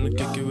 I'm trying to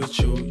kick it with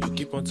you. You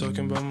keep on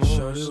talking about more.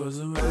 Shorty was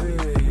away.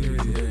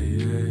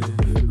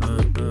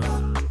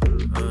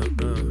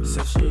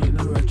 Said she in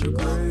the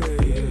retrograde.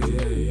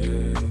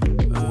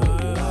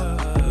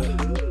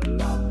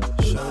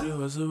 Shorty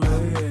was away.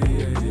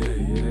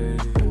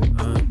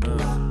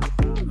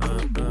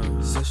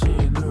 Said she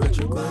in the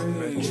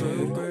retrograde.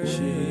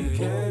 She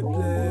can't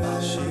play.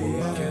 She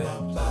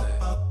can't play.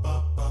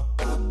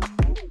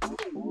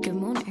 Good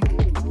morning.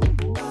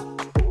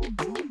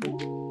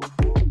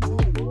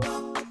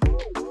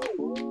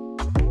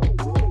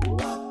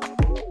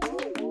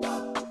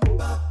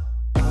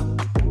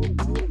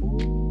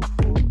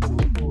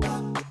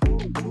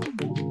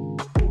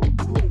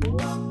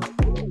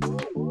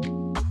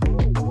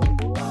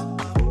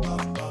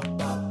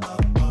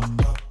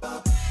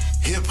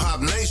 Hip Hop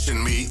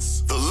Nation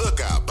meets The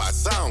Lookout by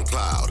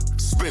SoundCloud,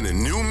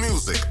 spinning new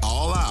music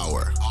all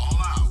hour.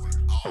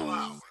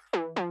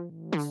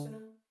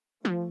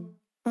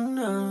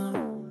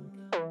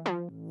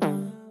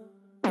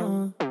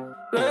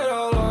 Lay it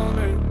all on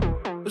me,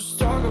 let's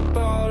talk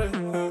about it.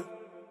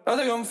 I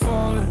think I'm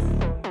falling.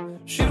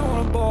 She don't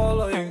wanna ball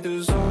like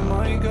this, oh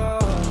my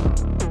god.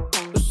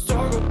 Let's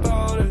talk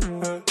about it.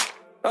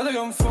 I think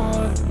I'm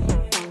falling.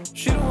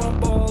 She don't wanna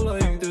ball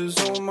like this,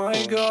 oh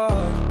my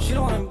god. She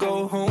don't wanna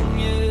go home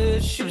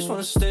yet, she just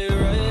wanna stay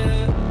right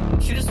here.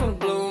 She just wanna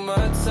blow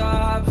my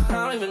top, I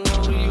don't even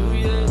know you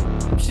yet.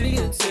 She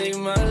gonna take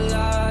my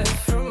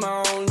life from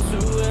my own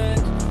to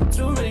end.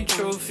 Too many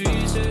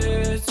trophies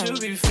here to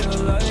be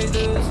feeling like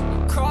this.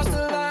 Cross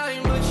the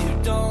line, but you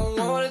don't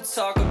wanna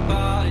talk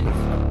about it.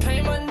 I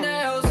paint my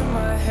nails in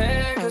my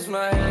hair, cause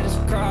my head is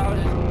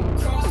crowded.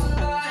 Cross the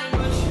line,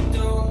 but you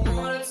don't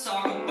wanna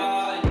talk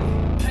about it.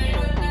 Paint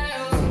my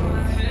nails in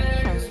my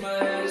hair, cause my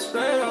head is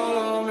crowded. Lay it all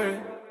on me,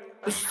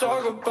 let's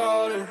talk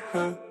about it.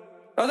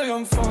 I think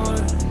I'm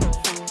falling.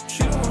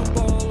 She don't wanna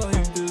ball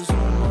like this, oh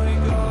my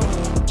god.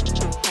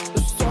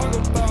 Let's talk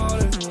about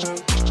it.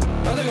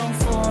 I think I'm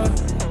falling.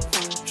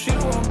 She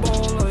don't wanna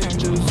ball like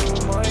this, oh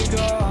my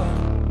god.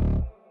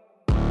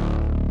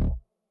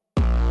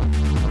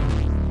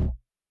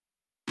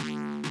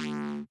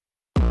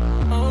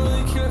 I don't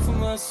really care for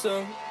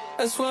myself,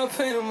 that's why I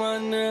painted my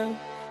nail.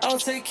 I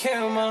don't take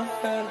care of my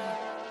head.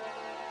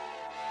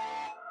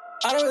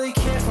 I don't really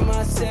care for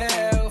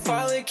myself,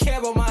 I only care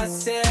about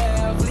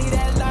myself. Leave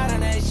that light on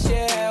that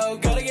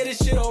shelf. Gotta get this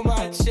shit on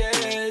my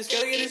chest.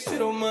 Gotta get this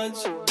shit on my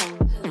chest.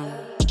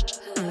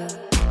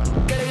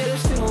 Gotta get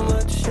this shit on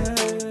my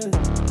chest.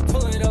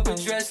 Pulling up a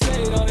dress,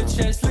 lay it on the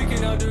chest,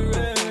 licking out the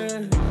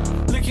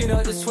red. Licking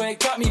out the sweat,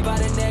 got me by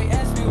the neck,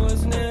 ask me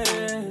what's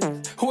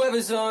next.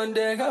 Whoever's on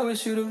deck, I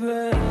wish you the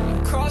best.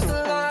 Cross the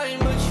line,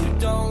 but you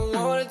don't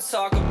wanna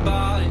talk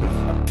about it.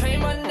 I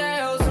paint my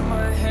nails in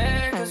my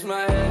hair, cause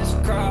my head is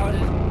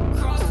crowded.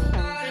 Cross the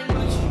line,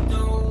 but you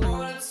don't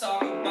wanna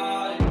talk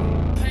about it.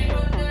 Paint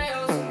my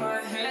nails in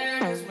my hair,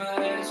 cause my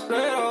head is crowded.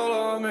 Lay it all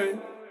on me,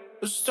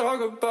 let's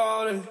talk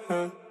about it.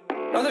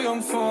 I think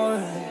I'm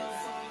falling.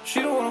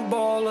 She don't wanna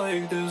ball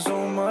like this,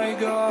 oh my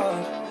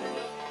god.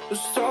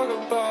 Let's talk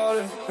about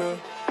it.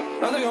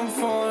 I think I'm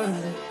falling.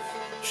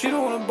 She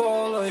don't wanna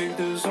ball like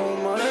this, oh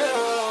my god. Lay it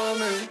all on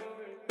me,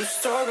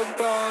 let's talk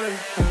about it.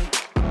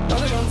 I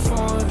think I'm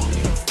falling.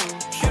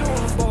 She don't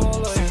wanna ball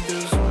like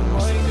this, oh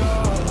my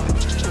god.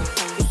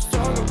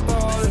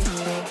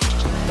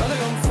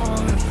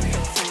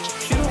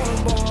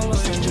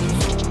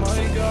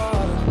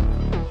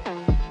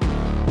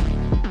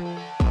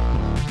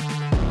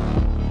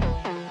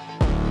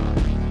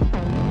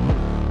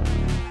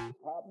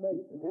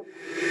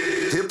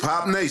 Hip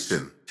Hop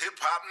Nation. Hip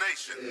Hop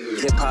Nation.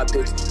 Hip Hop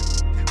Hits.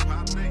 Hip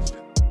Hop Hits.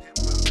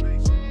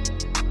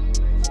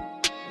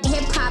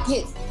 Hip Hop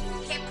Hits.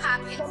 Hip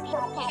Hop Hits. Hip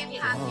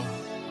Hop Hits.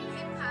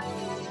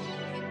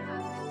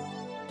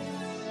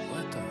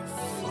 What the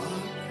fuck?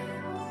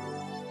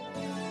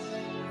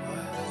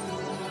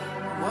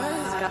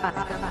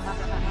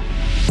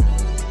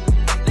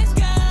 Let's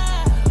go.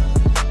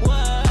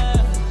 Whoa.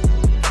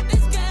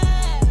 Let's go.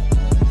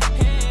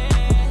 Hey.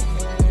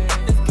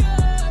 Let's go.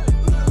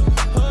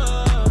 Oh.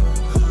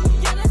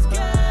 Yeah, let's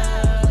go.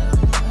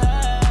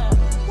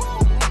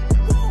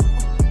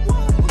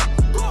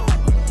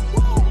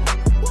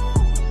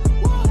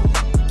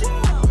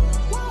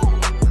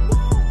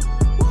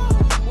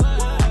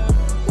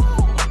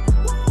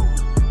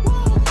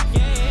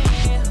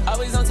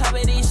 Always on top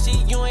of this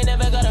shit, you ain't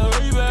never gotta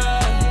worry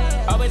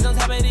about. Always on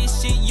top of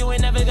this shit, you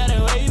ain't never gotta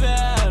worry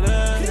about.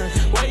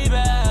 Worry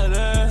about,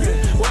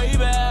 worry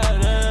about,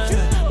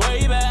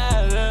 worry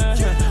about,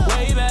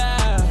 worry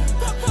about.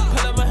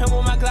 Pull up on him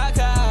with my Glock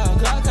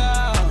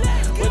out.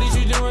 What is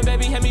you doing,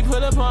 baby? Have me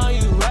pull up on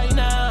you right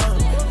now.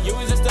 You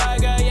was a star,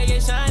 girl, yeah,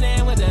 you're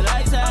shining with the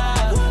lights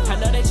out. I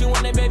know that you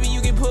want it, baby,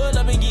 you can pull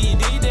up and get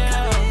deep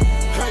down.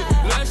 Hey,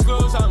 let's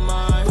lose our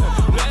mind.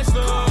 Let's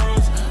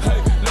lose.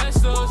 Hey,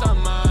 let's lose our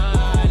mind.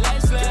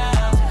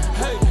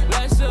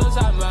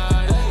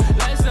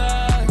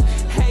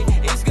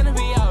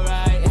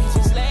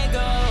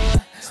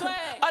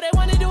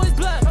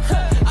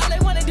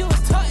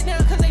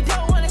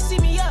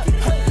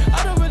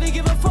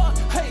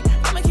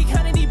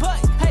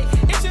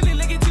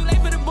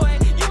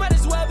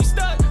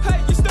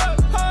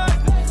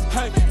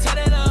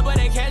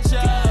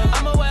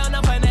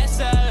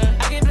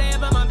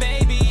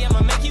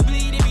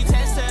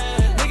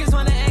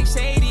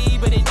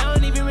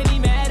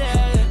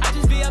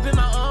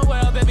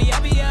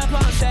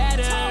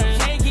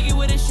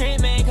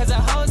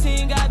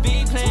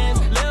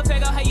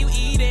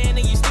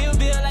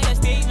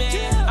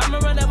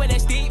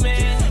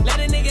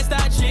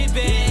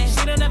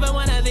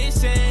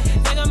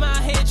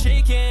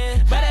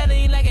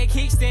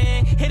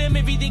 Hit him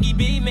if you think he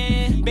beat,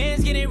 man.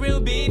 Band's getting real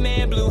big,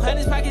 man. Blue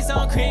Hunters pockets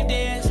on crib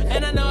dance.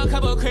 And I know a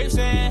couple Crips,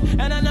 man.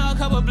 And I know a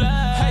couple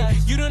Bloods. Hey,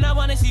 you do not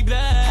wanna see blood.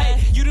 Hey,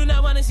 you do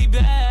not wanna see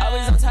blood.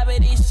 Always on top of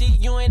this shit,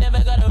 you ain't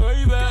never gotta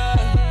worry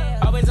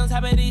about. Always on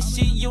top of this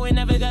shit, you ain't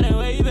never gotta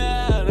worry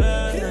about.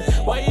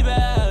 Worry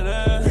about,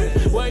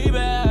 worry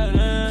about,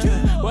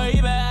 worry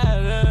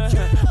about,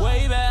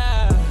 worry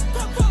about.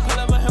 Pull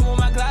up on him with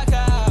my Glock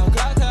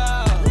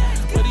out.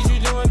 What is you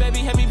doing, baby?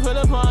 Have me pull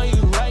up on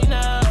you right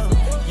now.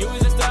 You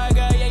was a star,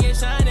 girl, yeah, you're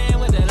shining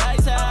with the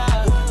lights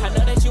out. I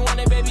know that you want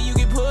it, baby, you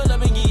can pull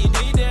up and get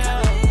deep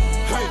down.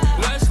 Hey,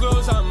 let's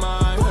lose our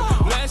mind.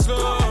 Let's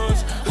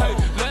lose. Hey,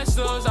 let's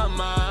lose our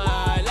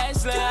mind.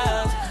 Let's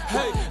lose.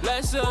 Hey,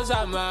 let's lose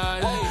our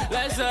mind.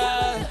 Let's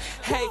lose.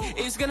 Hey,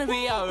 it's gonna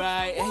be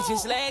alright.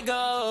 Just let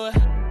go.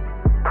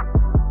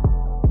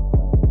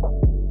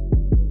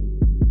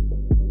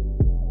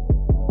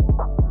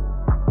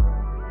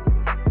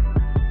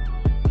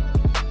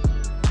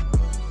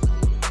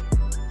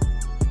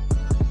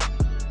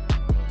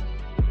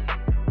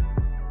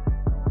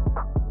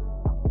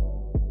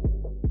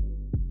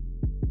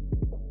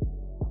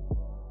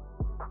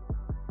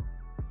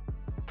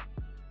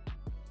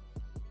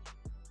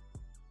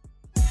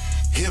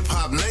 Hip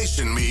Hop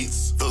Nation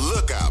meets The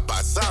Lookout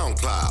by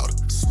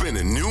SoundCloud.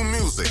 Spinning new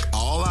music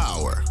all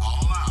hour.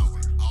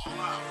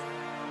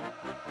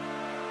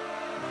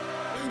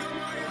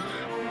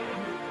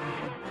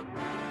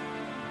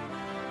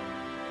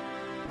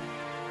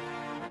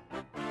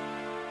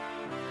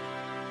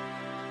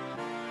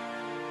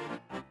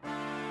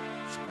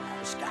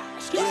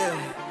 Yeah,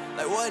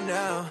 like what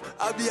now?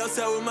 I be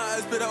outside with my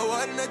eyes spit out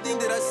water and I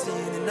think that I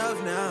seen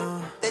enough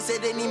now. They say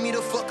they need me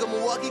to fuck up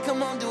Milwaukee,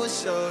 come on do a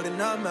show,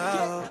 then I'm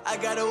out. I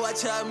gotta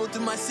watch how I move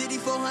through my city,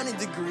 400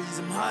 degrees,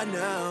 I'm hot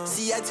now.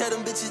 See, I tell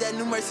them bitches that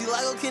New Mercy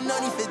Lago can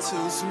only fit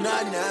two, so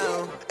not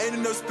now. Ain't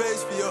enough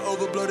space for your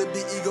overblow to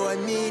be ego, I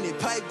mean it,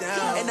 pipe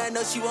down. And I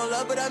know she won't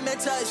love, but I'm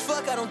mental as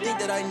fuck, I don't think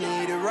that I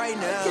need it right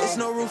now. There's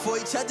no room for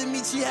each other,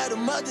 me, she had a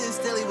mother and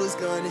still he was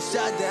gone and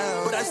shot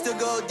down. But I still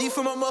go deep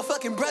for my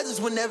motherfucking brothers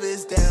whenever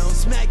it's down,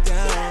 smack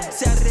down.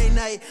 Saturday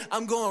night,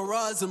 I'm going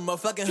raw as a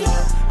motherfucking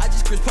hoe. I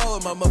just Chris Paul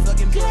with my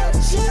motherfucking blood.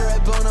 She's a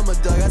red bone, I'm a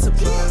dog, that's a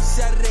plug.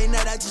 Saturday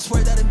night, I just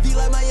swear that and be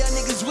like my young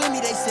niggas with me,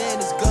 they saying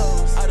it's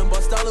goals. I done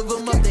bust all of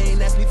them up, they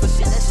ain't ask me for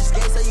shit, that's just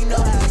gay, so you know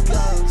how it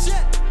goes.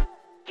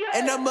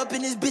 And I'm up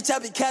in this bitch, I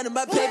been counting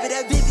my paper.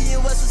 That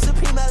Vivian was a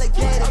supreme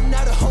alligator. I'm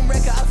not a home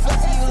wrecker, I'll fuck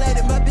you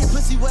later. My big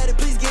pussy wetter,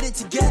 please get it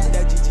together.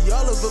 That GG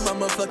all over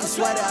my motherfucking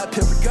sweater. I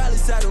pimp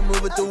regardless, I don't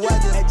move with the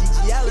weather. That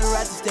GG Allen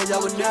right the stage, I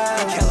would know.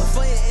 In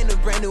California, in a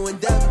brand new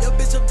endeavor. Yo,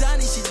 bitch, I'm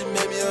Donnie, she just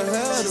made me a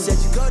hurdle. She said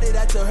you go there,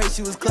 I told her she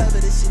was clever.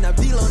 This shit not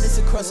be long,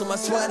 it's a cross on my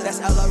sweater.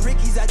 That's Outlaw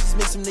Ricky's, I just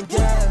mix them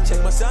together.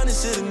 Check my sound and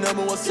shit, the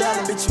number one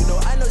seller. Bitch, you know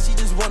I know she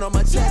just won on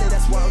my cheddar.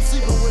 That's why I'm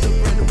sleeping with a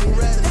brand new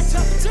Beretta.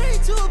 Turn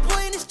to a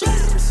boy in the street.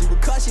 See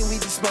what cost shit, we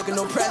be smoking,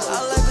 no pressure. I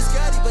like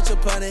Biscotti, but your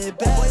partner hit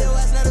back. Boy, your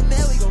ass not a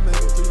man, we gon' make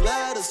it 3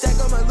 ladders. Stack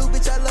on my loot,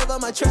 bitch, I love all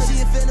my trash.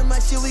 She offending my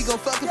shit, we gon'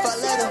 fuck if I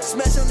let her.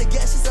 Smash on the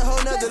gas, it's a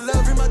whole nother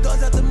love. Bring my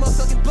dogs out the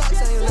motherfucking box,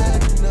 I ain't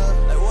letting up.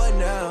 Like what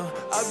now?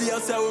 I be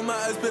outside with my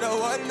eyes spit out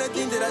water, and I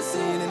think that I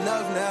seen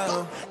enough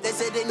now. They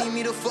say they need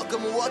me to fuck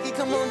up Milwaukee,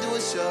 come on, do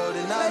a show,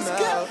 then I'm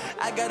out.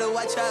 I gotta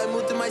watch how I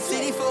move through my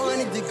city,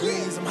 400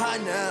 degrees, I'm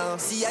hot now.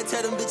 See, I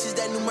tell them bitches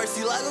that New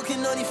Mercy Lago can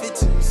only fit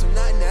 2, so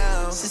not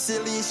now.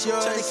 Sicilian shore,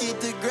 try to keep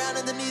the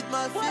ground underneath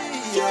my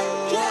feet, yo.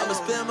 I'ma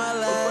spend my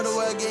life before the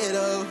world get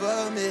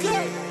over me.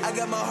 I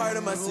got my heart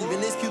on my sleeve,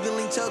 and this Cuban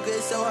link choker,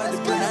 it's so hard to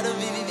burn. Out of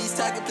VVV's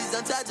talking, please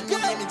don't touch me.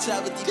 Let me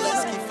try, but these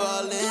blessings keep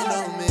falling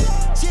on me.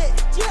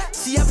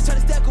 See, I been trying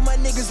to stack with my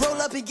niggas, roll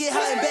up and get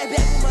high and back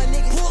with my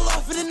niggas. Pull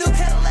off in a new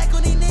Cadillac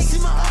on these niggas. See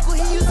my uncle,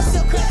 he used to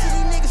sell crack to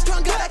these niggas.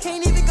 Strung out, I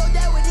can't even go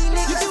down with these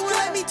niggas. You do it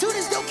like me too,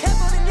 there's no cap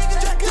on the niggas.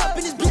 Strapped up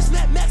in this bitch,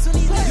 max on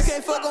these niggas. You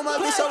can't fuck on my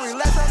bitch, so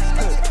relax on these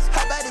niggas.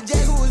 How about the J,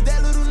 who was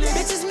that little nigga?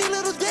 Bitches me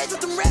little days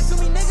with them racks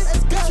on me, niggas.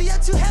 Let's go. See, I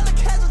too hella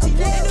casualty,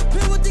 nigga. In the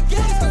pit with the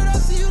gang, skirt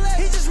off, see you later.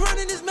 He just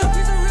running his mouth,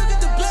 he's a real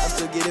good to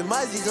blast. I'm still getting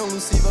my Z's on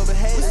Lucy over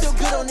haters. We still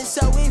good on this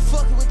show, we ain't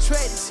fucking with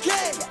traders.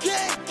 Gang.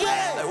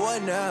 Like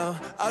what now?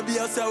 I be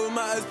outside with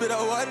my eyes spit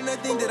out water, and I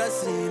think that I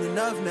seen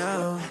enough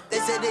now. They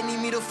said they need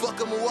me to fuck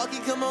up Milwaukee,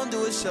 come on,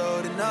 do a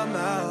show, then I'm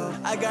out.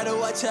 I gotta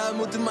watch how I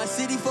move through my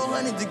city,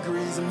 400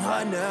 degrees, I'm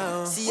hot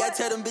now. See, I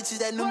tell them bitches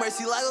that New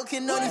Mercy Lago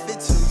can only fit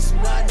 2, so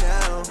not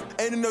now.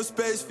 Ain't enough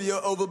space for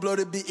your overblow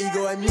to be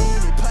ego, I mean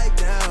it, pipe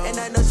down. And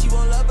I know she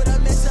won't love, but I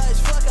miss her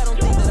as fuck, I don't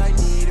think that I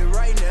need it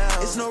right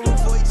now. It's no room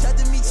for each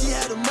other, me, she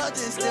had a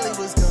mother, and still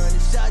he was gone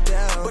and shot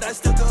down. But I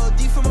still go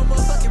deep for my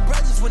motherfucking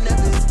brothers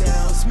whenever it's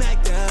down,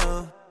 smack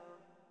down.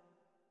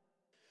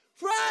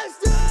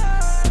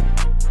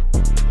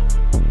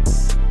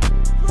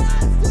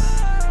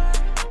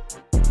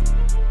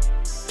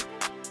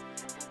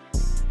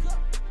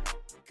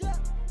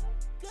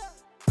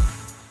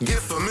 Get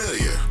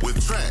familiar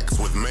with tracks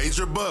with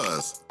major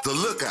buzz. The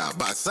Lookout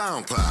by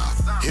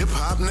SoundCloud. Hip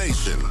Hop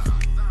Nation.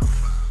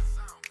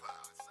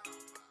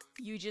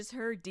 You just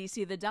heard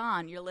DC the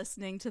Don. You're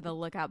listening to The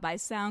Lookout by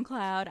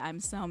SoundCloud. I'm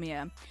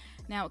Somia.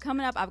 Now,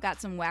 coming up, I've got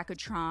some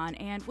Wackatron,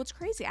 and what's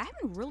crazy, I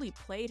haven't really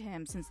played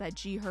him since that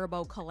G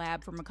Herbo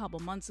collab from a couple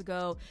months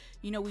ago.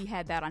 You know, we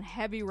had that on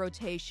heavy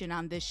rotation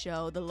on this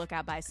show, The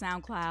Lookout by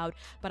SoundCloud,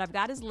 but I've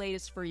got his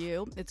latest for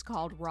you. It's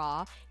called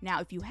Raw.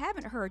 Now, if you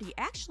haven't heard, he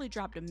actually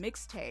dropped a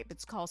mixtape.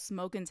 It's called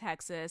Smokin'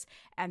 Texas,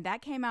 and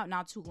that came out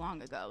not too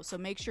long ago, so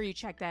make sure you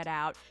check that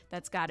out.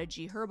 That's got a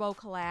G Herbo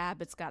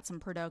collab. It's got some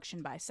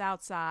production by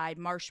Southside,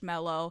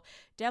 Marshmello.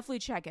 Definitely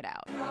check it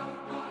out.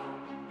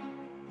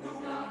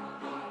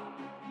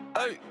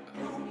 Hey,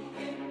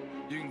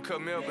 you can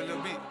cut me up a little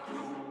bit,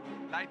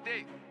 like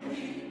that.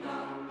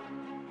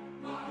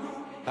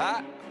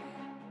 Huh?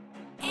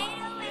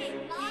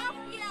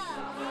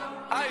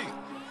 Hey,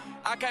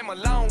 I came a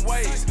long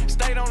ways,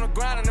 stayed on the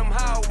ground in them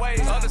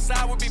highways. Other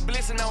side would be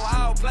blissing on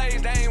all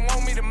plays. They ain't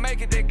want me to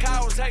make it, they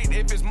cows hate.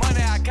 If it's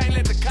money, I can't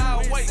let the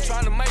cow wait.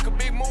 Trying to make a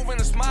big move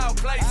in a small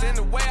place. And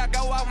the way I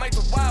go, I'll make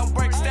the wild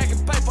break.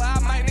 Stacking paper,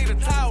 I might need a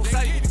towel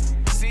safe.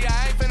 See,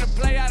 I ain't finna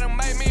play, I done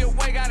made me a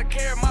way. Gotta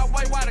carry my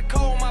weight while the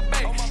cold on my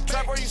back.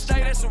 Trap where you stay,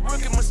 that's a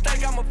rookie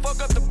mistake. I'ma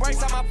fuck up the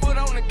brakes, I my foot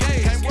on the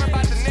gauge. Can't worry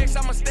about the next,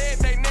 I'ma stay at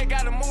they neck.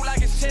 Gotta move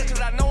like it's chest,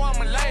 cause I know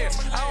I'm a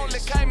last. I only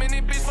came in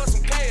this bitch for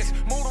some cash.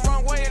 Move the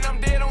wrong way and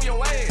I'm dead on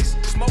your ass.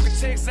 Smoking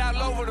texts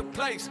all over the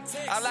place.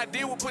 All I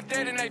did was put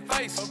that in their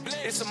face.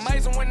 It's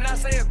amazing when I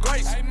say a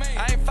grace.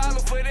 I ain't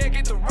follow for that,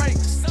 get the rate.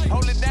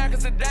 Hold it down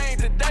cause the day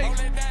ain't today.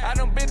 I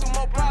done been through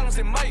more problems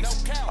than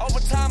mates. Over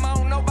time, I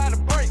don't know about the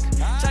break.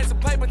 Chase the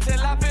paper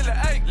till I feel the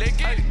ache. Let's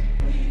get it.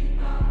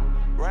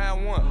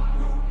 Round one.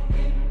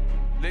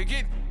 Let's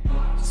get it.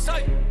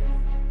 Say.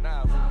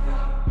 Nah,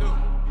 look.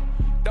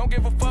 Don't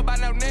give a fuck about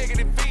no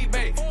negative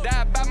feedback.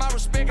 Die by my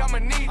respect, I'ma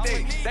need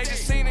that. They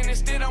just seen it and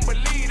still don't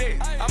believe it.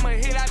 I'ma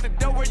hit out the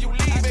door where you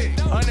leave it.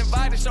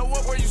 Uninvited, show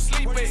up where you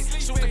sleep at.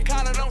 Shoot the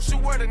collar, don't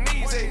shoot where the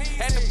knees at.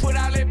 Had to put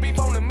all that beef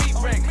on the meat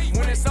rack.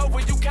 When it's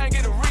over, you can't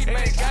get a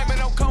rematch. Game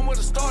don't come with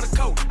a starter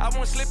coat. I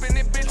wasn't slipping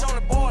this bitch on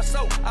the board,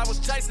 so I was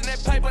chasing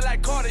that paper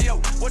like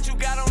cardio. What you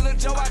got on Lil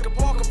Joe, I could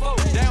park a boat.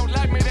 They don't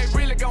like me, they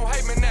really gon'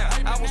 hate me now.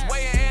 I was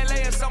way in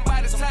LA in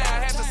somebody's town.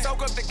 I had to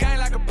soak up the game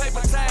like a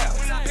paper towel.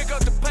 Pick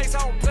up the pace, I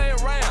don't play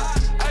around.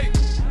 Hey.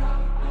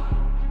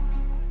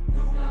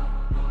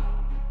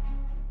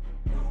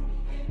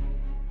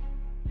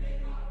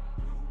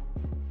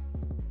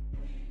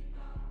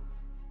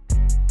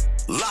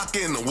 Lock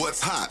in to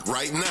what's hot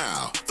right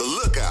now. The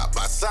Lookout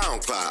by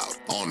SoundCloud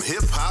on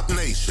Hip Hop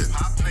Nation.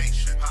 Hop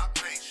Nation. Hop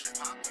Nation.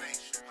 Hop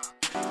Nation.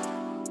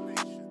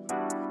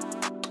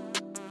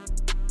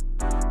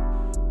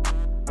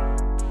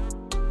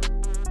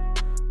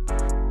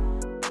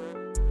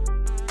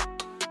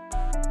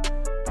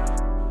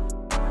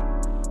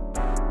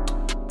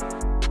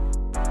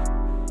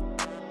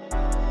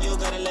 You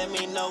gotta let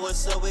me know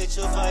what's up with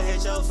you if I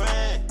hit your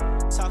friend.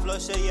 Top floor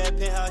shit, yeah,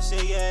 penthouse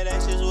shit, yeah,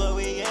 that's just what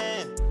we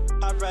in.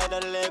 Hop Hop right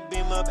out of that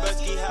Beamer,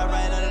 Bursky, hop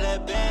right out of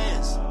that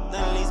Benz. None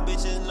of these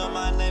bitches know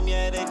my name,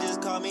 yeah, they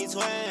just call me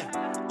twin.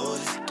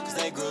 Oozes, cause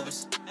they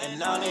groovers, and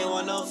now they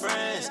want no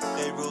friends.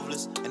 They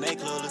ruthless, and they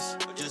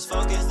clueless, just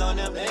focused on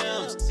them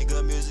M's. See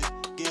good music,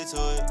 get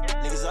to it.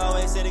 Niggas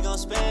always say they gon'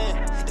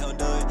 spend, he don't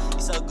do it,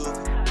 he so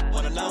goofy.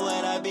 Wanna know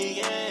what I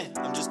begin?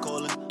 I'm just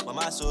calling with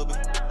my Subi.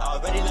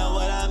 Already know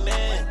what I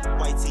meant.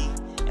 White tee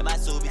and my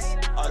Subies.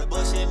 All the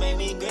bullshit made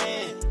me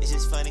grin. It's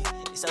just funny,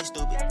 it's so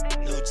stupid.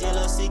 New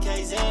Jello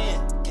CK's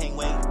in. Can't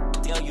wait,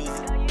 they don't use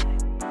it.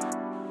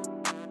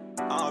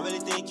 I don't really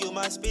think you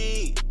my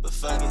speed, but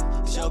fuck it,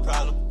 it's your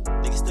problem.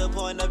 Niggas still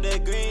pointing up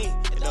that green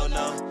and don't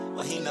know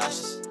what he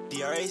nauseous.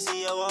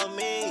 DRACO on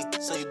me,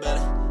 so you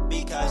better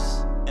be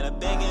cautious. And I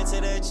bang into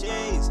that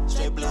cheese,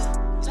 straight blue,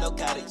 it's no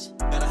cottage.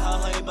 Got a whole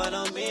honey bun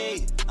on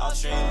me, all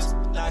streams,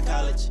 not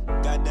college.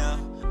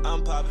 Goddamn,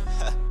 I'm poppin'.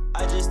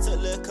 I just took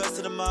little cuts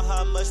to the mall,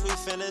 how much we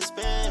finna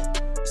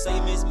spend. You say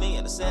you miss me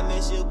and I say I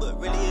miss you, but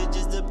really it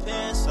just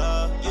depends.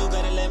 So you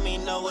gotta let me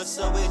know what's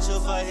up with you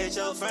if I hit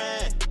your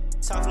friend.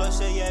 Top floor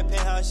shit, yeah,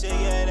 penthouse shit,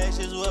 yeah, that's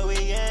just what we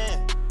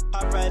in.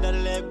 Hop right out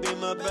of that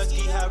Beamer,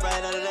 Bursky, hop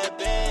right out of that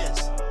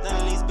Benz. None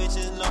of these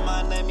bitches know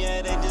my name,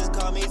 yeah, they just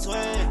call me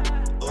twin.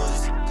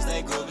 Oozes, cause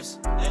they groovers,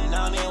 and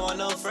now they want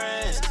no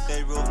friends.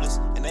 They ruthless,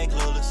 and they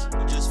clueless,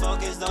 just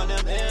focused on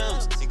them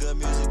M's. See good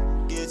music,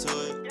 get to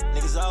it.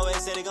 Niggas always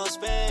say they gon'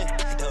 spend,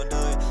 he don't do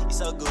it, he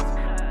so goofy.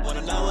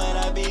 Wanna know what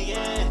I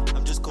begin?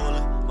 I'm just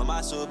coolin' with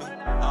my Subi.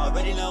 I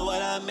already know what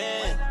I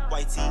meant.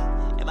 White tee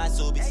and my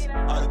Subies.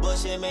 All the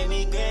bullshit made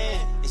me grin.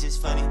 It's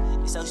just funny,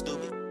 it's so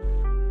stupid.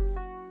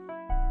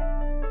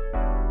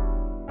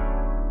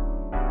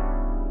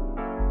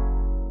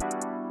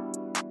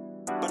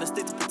 But I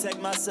stick to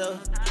protect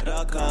myself at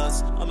all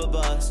costs. I'm a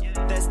boss.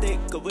 That stick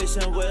could wish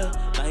him well.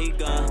 Now he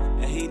gone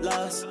and he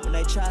lost. When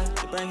they try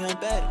to bring him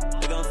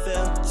back, they gon'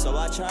 fail. So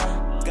I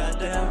try.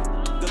 Goddamn,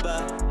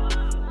 goodbye.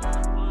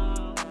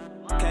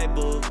 Okay,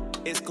 boo,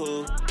 it's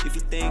cool. If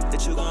you think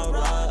that you gon'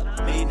 rob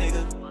me,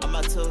 nigga, I'm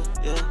out too,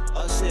 yeah.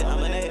 Oh shit,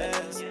 I'm in they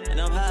ass, and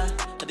I'm high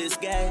on this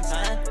gas,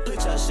 huh?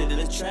 Put your shit in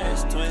the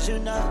trash, twins, you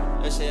know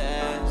that shit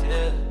ass,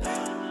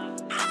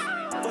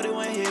 yeah.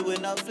 41 here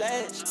with no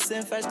flash.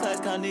 Send first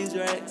class, count these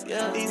racks,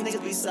 yeah. These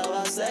niggas be so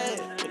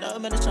outside. You know,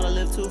 man, tryna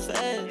live too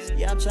fast.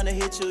 Yeah, I'm tryna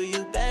hit you,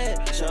 you bad.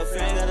 Your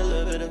friend got a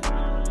little bit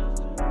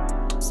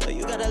of, so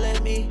you gotta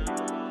let me.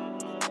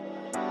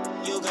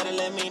 You gotta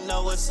let me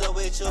know what's up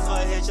with you if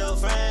I hit your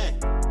friend.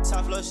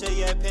 Top floor shit,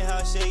 yeah,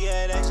 penthouse shit,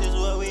 yeah, that's just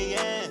what we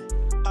in.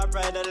 Hop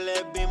right out of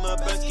that Beamer,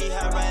 Bursky,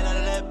 hop right out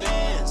of that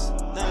Benz.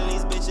 None of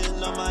these bitches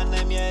know my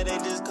name, yeah, they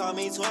just call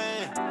me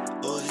twin.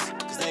 Oozes,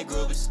 cause they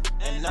groovers,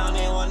 and now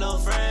they want no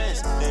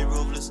friends. They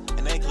ruthless,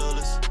 and they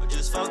clueless, but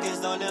just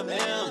focused on them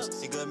M's.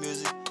 See good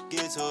music,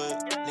 get to it.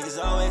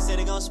 Niggas always say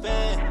they gon'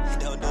 spend,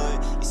 he don't do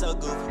it, he so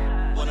goofy.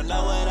 Wanna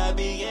know what I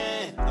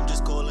begin? I'm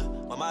just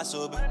coolin' with my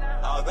Subi.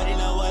 I already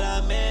know what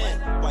I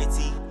meant. White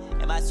tee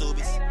and my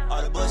Subies.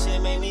 All the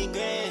bullshit made me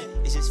grin.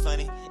 It's just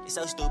funny, it's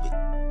so stupid.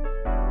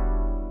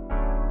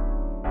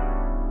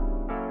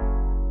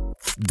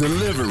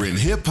 Delivering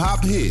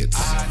hip-hop hits.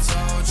 I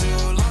told you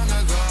long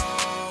ago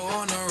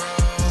on the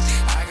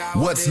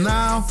road. What's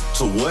now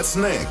to what's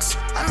next?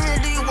 I'm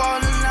in the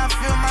water and I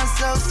feel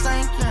myself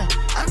sinking.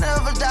 I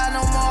never die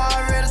no more,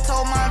 I already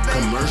told my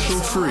baby. Commercial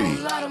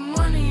free. A lot of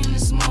money in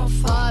this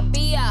motherfucker.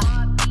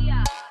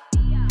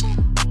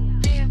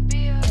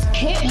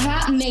 Hip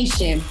Hop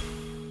Nation.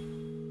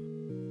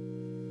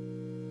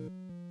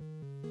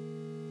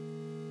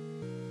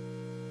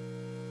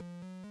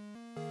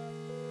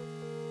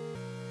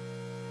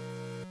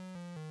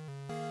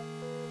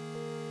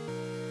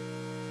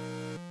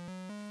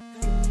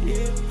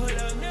 Yeah, put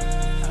up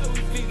now, we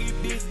fin' get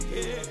busy.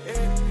 Yeah.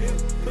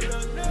 Put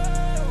up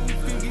now, we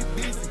fin' get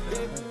busy.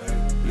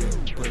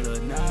 Yeah. Pull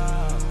up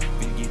now,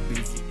 fin' get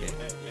busy.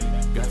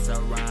 Got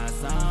some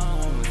rhymes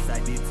on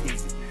inside this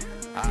tizzy.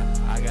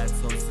 I got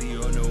Tootsie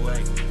on the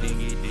way, fin'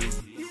 get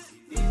dizzy.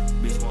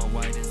 Bitch want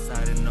white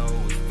inside the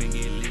nose, fin'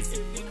 get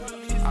lizzy.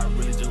 I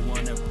really just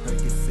want a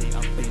Percocet,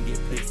 I'm fin' get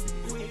pissy.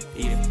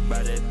 Yeah,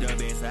 by the dub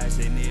inside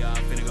Chanel,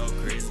 I'm finna go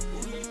crazy.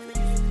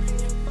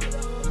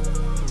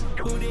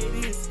 Who that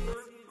is?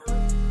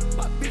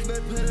 My bitch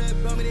better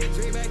pull up on me, they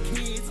dream my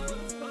kids.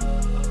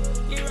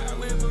 Yeah, I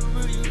went for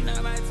real, you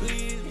not my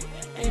twins.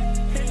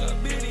 Hang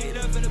up, build it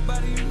up for the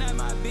body, you not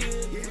my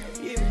bill.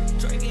 Yeah,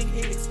 drinking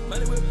X,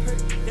 money with perk,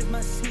 that's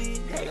my shit.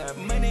 I got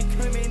money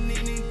coming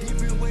in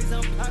different ways,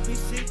 I'm popping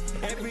shit.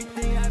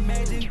 Everything I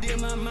imagined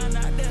in my mind,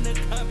 I done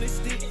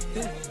accomplished it.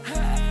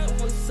 I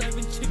was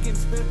serving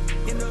chickens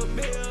in the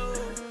bill.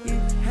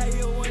 How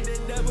you want the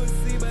double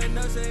C, but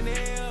no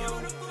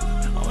Chanel.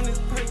 On this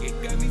perk,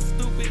 it got me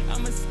stupid,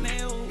 I'm a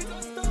snail.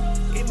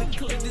 In the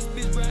club, this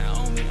bitch right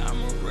on me,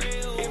 I'm a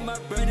rail. And my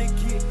brother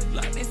kid,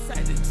 locked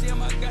inside the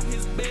gym, I got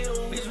his bail.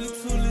 Bitch, we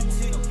too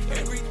legit,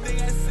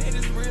 everything I said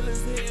is real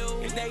as hell.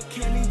 If they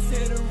can't even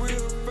tell the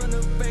real from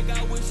the fake,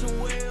 I wish them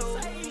well.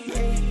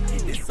 Yeah,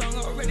 this song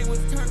already was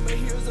turned, but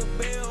here's a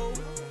bell.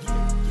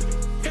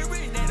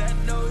 Every day I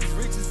know it's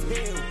rich as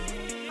hell.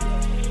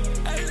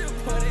 I just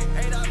put it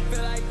 8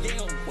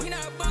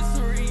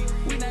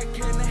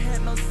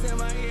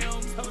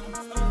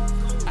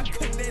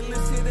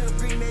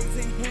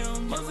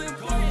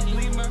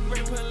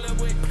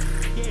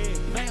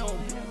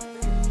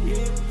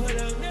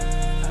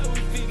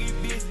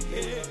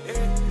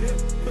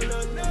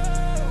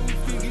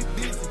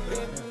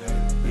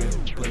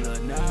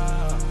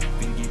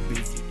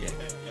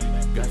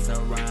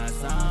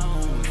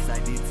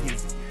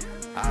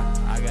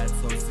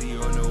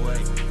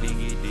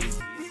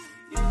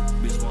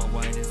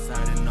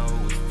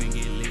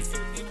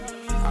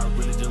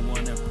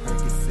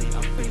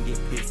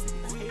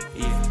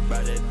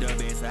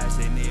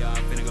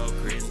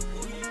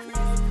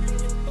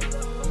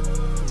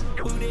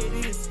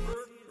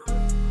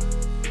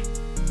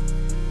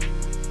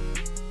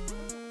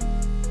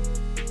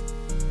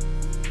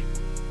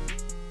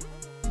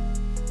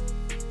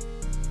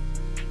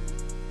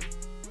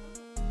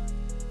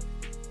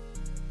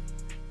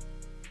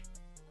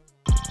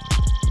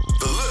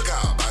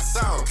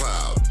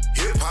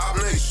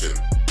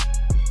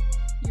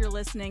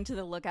 listening to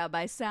The Lookout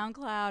by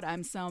SoundCloud.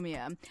 I'm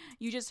Somia.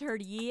 You just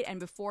heard Yeet, and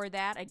before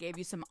that, I gave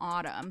you some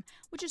Autumn,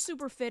 which is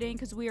super fitting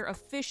because we are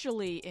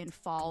officially in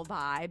fall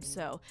vibes.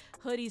 So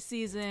hoodie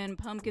season,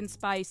 pumpkin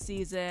spice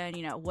season,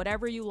 you know,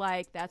 whatever you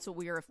like, that's what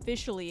we are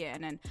officially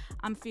in, and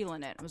I'm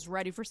feeling it. I was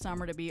ready for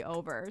summer to be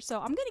over. So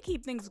I'm going to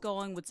keep things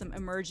going with some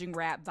emerging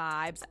rap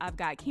vibes. I've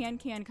got Can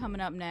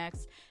coming up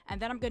next, and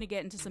then I'm going to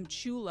get into some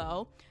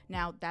Chulo.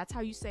 Now, that's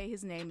how you say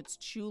his name. It's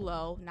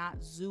Chulo,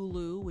 not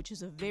Zulu, which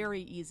is a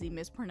very easy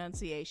mispronunciation.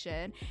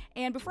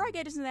 And before I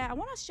get into that, I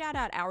want to shout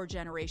out Our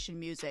Generation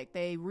Music.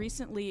 They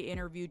recently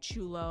interviewed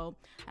Chulo,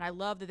 and I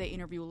love that they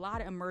interview a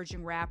lot of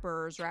emerging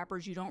rappers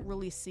you don't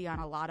really see on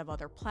a lot of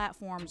other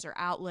platforms or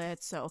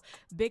outlets. So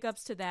big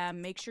ups to them.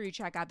 Make sure you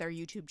check out their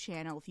YouTube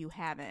channel if you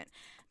haven't.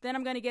 Then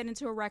I'm going to get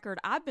into a record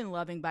I've been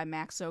loving by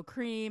Maxo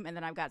Cream, and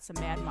then I've got some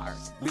Mad Mark.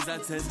 Bitch, I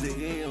touch the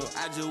hill,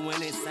 I just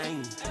went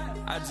insane.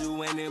 I just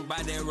went in by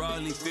that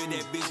Raleigh, fill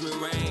that bitch with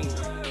rain.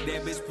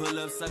 That bitch pull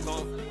up, suck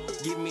on,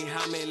 give me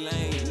how many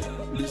lane.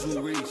 Bitch, we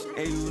rich,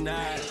 and you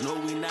not, no,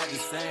 we not the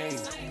same.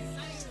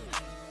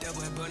 That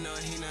boy, but no,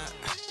 he not.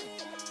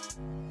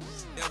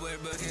 That boy,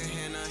 but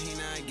he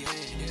not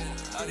getting.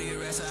 All these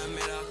rats I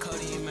made off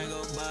Cody, man,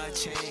 go buy a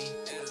chain.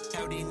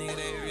 How these niggas,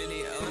 they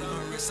really old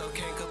on wrist, so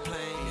can't complain.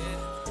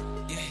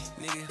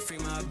 Nigga, free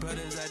my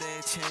brothers out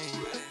that chain.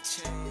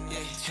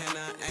 Yeah,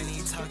 Hannah ain't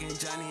he talking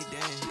Johnny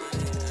Dan.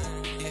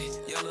 Yeah,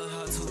 your little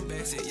hoe too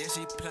basic, yeah,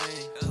 she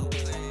plain.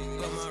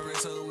 Got my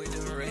wrist up with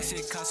the race,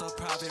 it cost a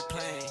private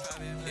plane.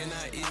 And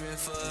not even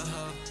for a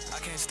hoe, I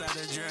can't start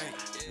a drink.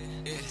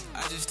 Yeah,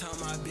 I just told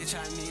my bitch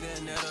I need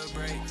another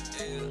break.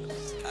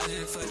 I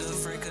just fucked a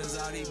friend cause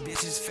all these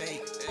bitches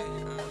fake.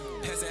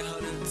 Pass that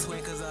hoe to the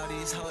twin cause all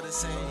these hoes the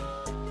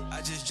same. I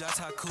just dropped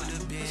how cool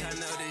the bitch, I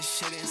know this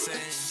shit insane.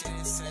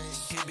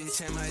 Hit bitch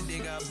and my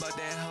dick, I bought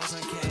that hoe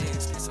some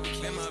cash.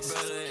 And my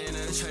brother in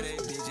a tray, that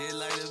bitch just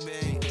like a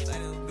bank.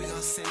 We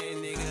gon' send that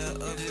nigga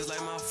up just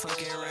like my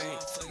fucking rank.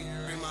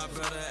 Bring my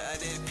brother out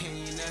that pen,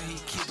 you know he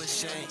keep a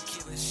shank.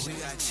 We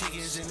got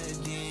chickens in the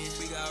den,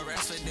 we got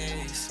rats for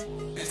days.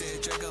 If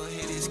that Draco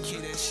hit his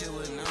kid, that shit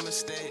was no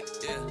mistake.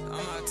 Yeah,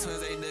 all my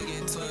twins, they dug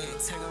into it,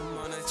 take them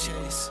on a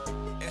chase.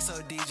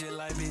 SOD just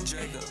like Big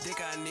Draco, think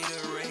I need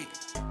a rate.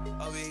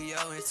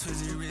 OVO and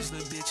Twizzy rich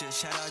little bitches,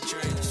 shout out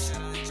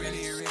Drake.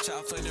 Really rich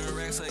off of the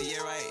racks, so yeah,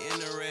 right in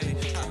the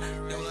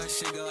red. Don't let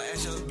shit go,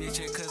 ask your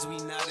bitch, cause we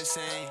not the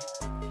same.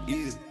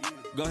 Yeah,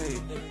 go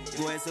ahead.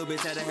 Go ahead, so bitch,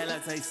 how the hell I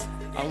taste?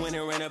 I went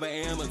and ran up an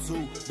AM or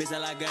two. Bitch,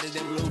 all I got is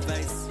that blue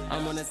face.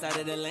 I'm on the side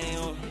of the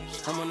land,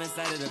 I'm on the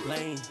side of the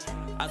plane.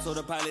 I told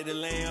the pilot to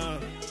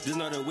land, just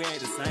know that we ain't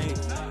the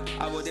same.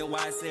 I wore that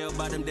YSL,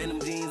 bought them denim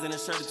jeans and a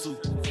shirt or two.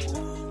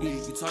 Yeah,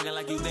 you talking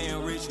like you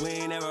damn rich, we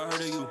ain't never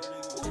heard of you.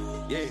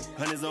 Yeah,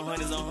 hundreds on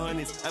hundreds on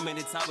hundreds, I'm at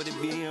the top of the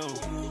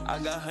BM. I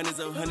got hundreds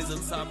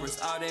of toppers,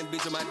 all that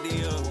bitch on my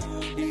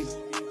DM.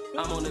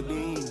 Yeah, I'm on the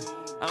beam,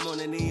 I'm on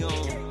the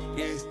neon.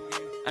 Yeah,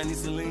 I need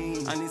some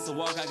lean, I need some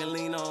walk I can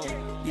lean on.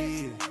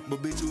 Yeah,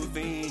 but bitch you a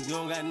fiend, you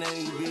don't got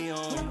nothing to be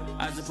on.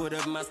 I just put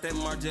up my step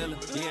Margiela,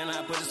 yeah, and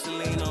I put a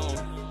Celine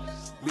on.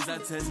 Bitch, I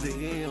touched the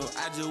hill,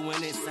 I just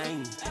went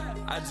insane.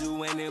 I just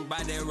went in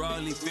by that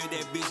Raleigh, fill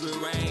that bitch with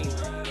rain.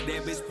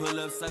 That bitch pull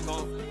up, suck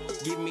on,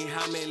 give me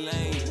how many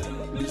lane.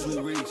 Bitch, we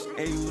rich,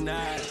 and you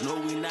not, no,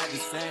 we not the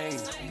same.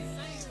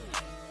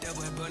 That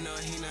boy, but no,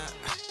 he not.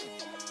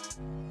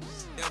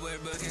 That boy,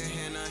 but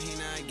he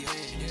not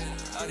getting.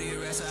 All these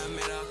rats I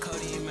made off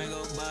Cody, man,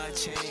 go buy a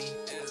chain.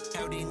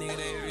 How these niggas,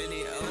 they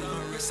really old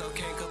on wrist, so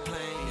can't complain.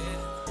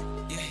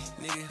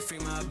 Nigga, free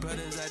my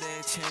brothers out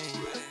that chain.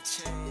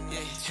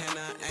 Yeah,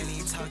 Hannah ain't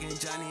he talking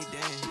Johnny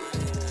Dan.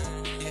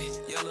 Yeah,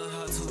 your little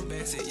hoe too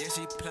basic, yeah,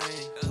 she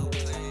plain.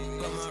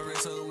 Got my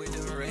wrist up with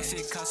the race,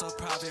 it cost a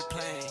private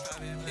plane.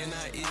 And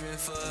not even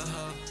for a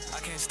hoe, I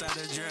can't start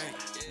a drink.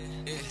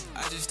 Yeah,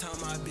 I just told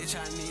my bitch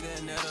I need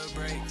another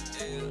break.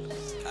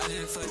 I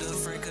just fucked a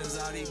friend cause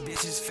all these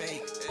bitches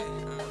fake.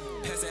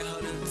 Pass that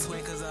hoe to the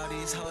twin cause all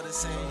these hoes the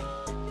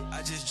same.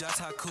 I just dropped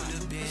how cool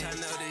the bitch, I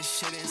know this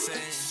shit insane.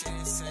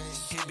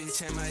 Hit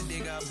bitch and my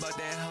dick, I bought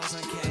that hoe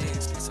some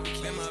cash.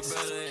 And my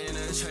brother in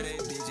a tray, that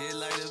bitch just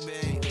like a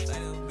bank.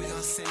 We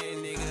gon' send that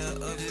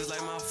nigga up just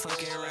like my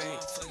fucking rank.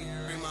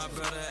 Bring my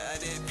brother out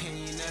that pen,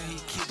 you know he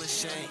keep a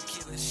shank.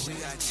 We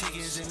got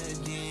chickens in the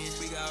den,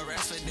 we got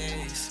rats for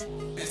days.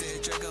 If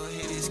that Draco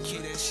hit his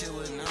kid, that shit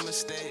was no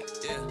mistake.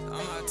 Yeah,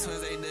 all my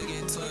twins, they dug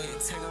into it,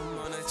 take them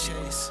on a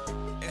chase.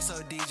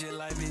 SOD just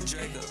like Big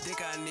Draco, think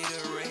I need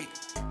a rate.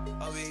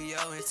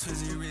 OVO and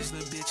Twizzy rich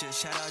little bitches,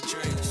 shout out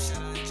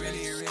Drake.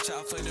 Really rich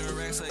off of the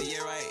racks, so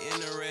yeah, right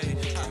in the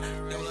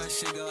red. Don't let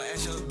shit go,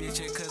 ask your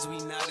bitch, cause we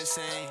not the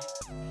same.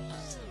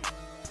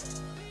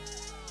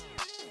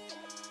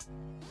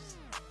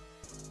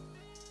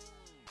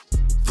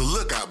 The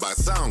Lookout by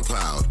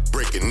SoundCloud,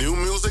 breaking new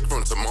music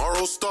from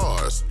tomorrow's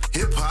stars.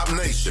 Hip Hop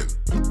Nation.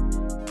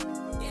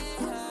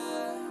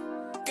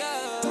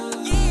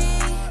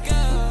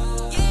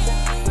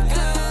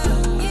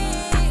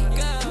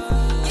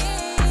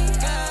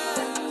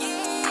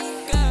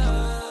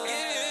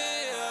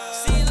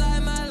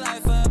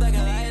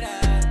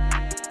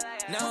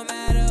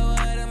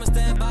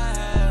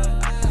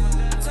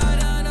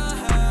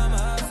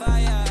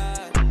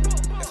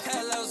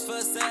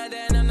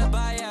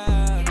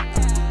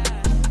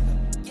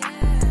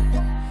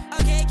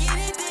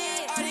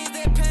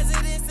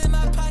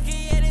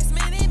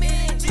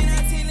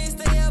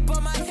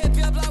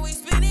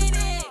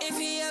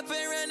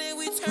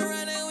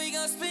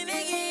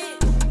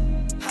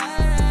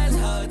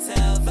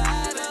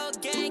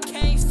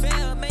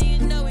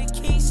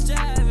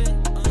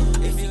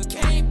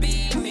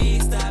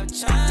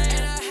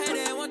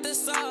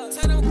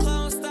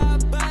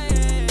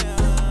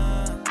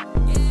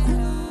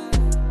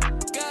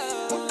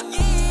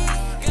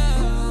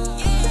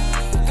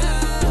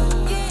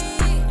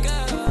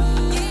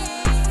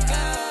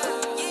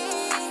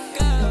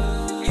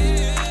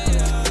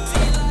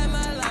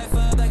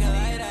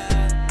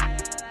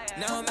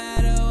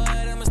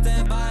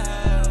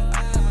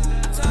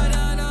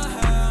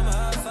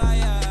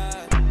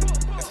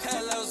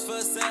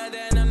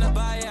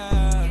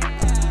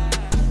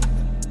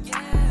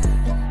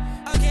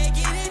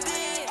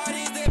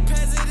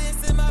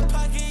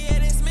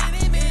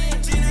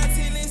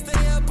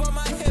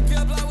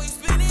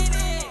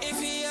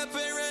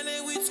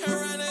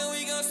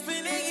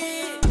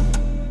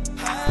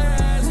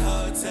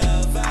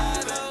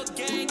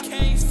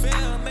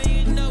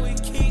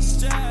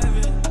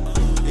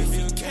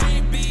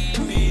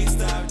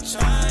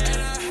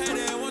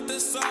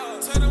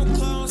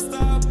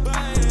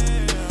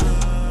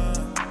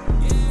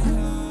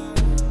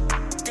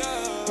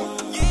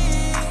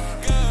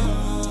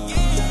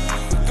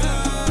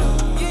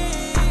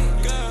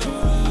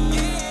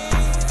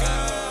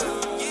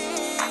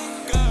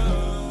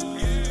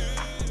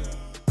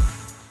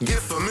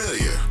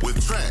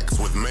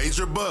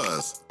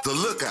 us. The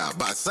Lookout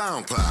by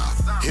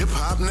SoundCloud. Hip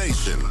Hop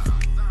Nation.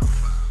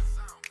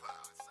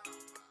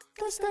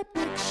 That's that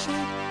big shit.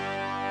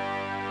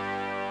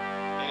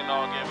 Niggas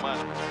all get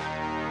money.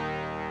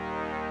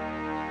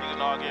 Niggas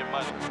all get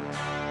money.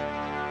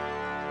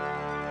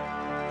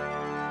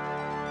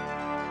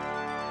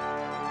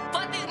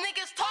 Fuck these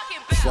niggas talking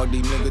about. Fuck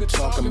these niggas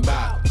talking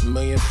about.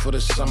 Million for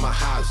the summer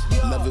house.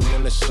 Love it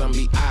when the sun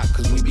be out,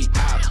 cause we be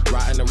out.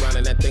 Riding around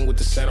in that thing with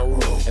the center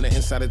roll. And the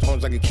inside it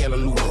turns like a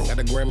cantaloupe. Got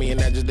a Grammy and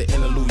that just the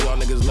interlude. Y'all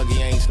niggas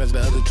lucky I ain't snatched the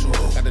other two.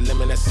 Got a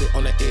lemon that sit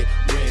on the ear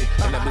ring.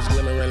 And that bitch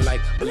glimmering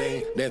like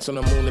bling. Dance on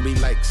the moon to be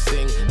like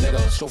sing. Nigga,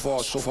 so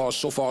far, so far,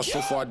 so far,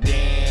 so far.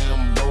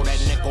 Damn, bro, that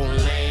neck on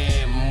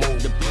land.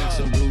 Move the pinks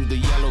and blues, the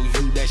yellow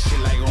hue, that shit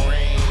like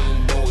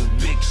rainbows.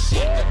 Big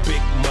shit,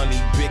 big money,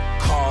 big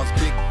cars,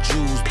 big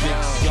Jews, big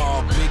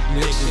y'all, big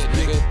niggas,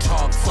 big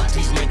talk. Fuck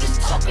these niggas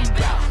talking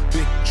about.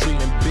 Big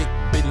dreaming, big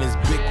business,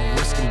 big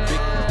risking,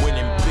 big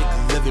winning, big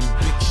living,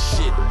 big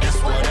shit. That's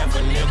whatever,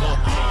 nigga.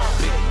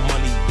 Big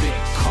money, big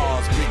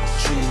cars, big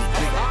Jews,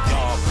 big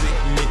y'all, big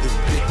niggas,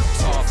 big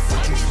talk.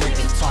 Fuck these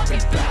niggas talking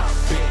about.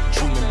 Big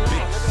dreaming,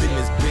 big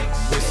business, big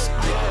risk,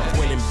 big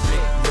winning,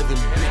 big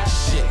living, big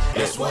shit.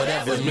 That's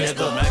whatever,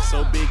 nigga.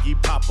 Maxo,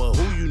 Biggie, Papa,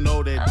 who you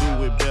know that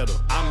do it better?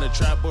 I'm the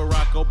trap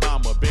Barack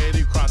Obama,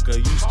 Betty Crocker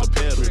used to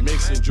peddle.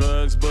 Mixing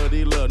drugs,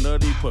 Buddy Love,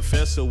 Nutty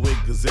Professor with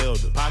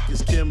Gazelda.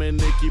 Pockets Kim and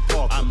Nicky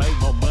Parker. I make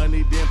more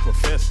money than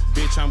Professor.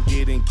 Bitch, I'm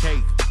getting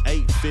cake.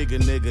 8-figure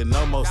nigga,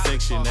 no more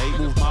Section 8.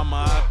 Move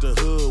mama out the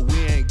hood, we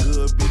ain't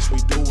good, bitch, we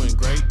doing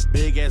great.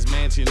 Big ass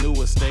mansion, new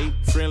estate.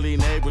 Friendly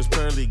neighbors,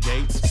 pearly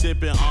gates.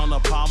 Sipping on the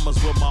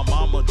Palmers with my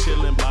mama,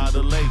 chilling by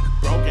the lake.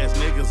 Broke ass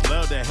niggas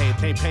love to hate.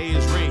 Can't pay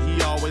his rent,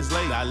 he always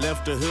late. I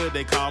left the hood,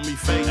 they call me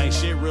fake. Ain't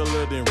shit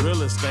realer than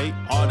real estate.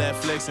 All that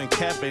flex and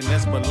capping,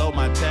 that's below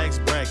my tax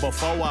bracket.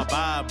 Before I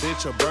buy a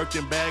bitch a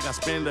Birkin bag, I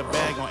spend a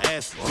bag on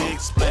ass. Big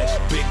splash,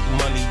 big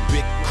money,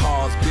 big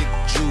cars, big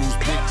Jews,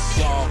 big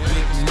y'all,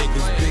 big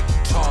niggas, big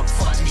talk.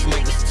 Fuck these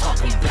niggas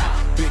talking about.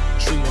 Big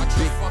dreaming,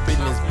 big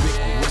business, big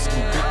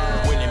risking, big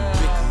winning,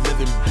 big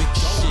living, big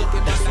shit.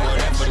 That's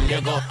whatever,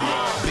 nigga.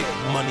 Big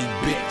money,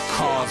 big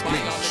cars,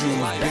 big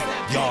Jews, big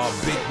y'all,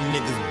 big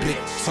niggas, big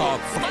talk.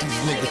 Fuck these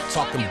niggas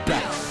talking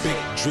about. Big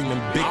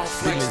dreaming, big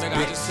business,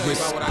 big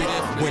risk, big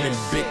winning,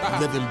 big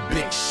living,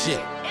 big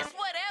shit. It's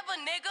whatever,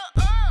 nigga.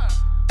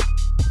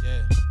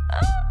 Yeah.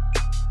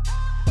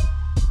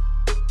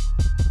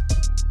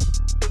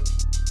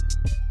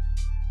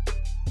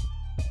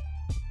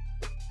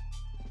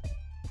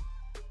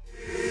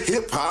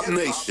 Hip Hop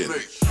Nation.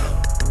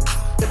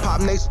 Hip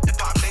Hop Nation.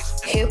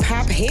 Hip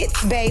hop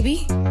hits,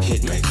 baby.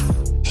 Hit me.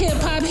 Hip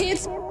hop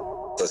hits.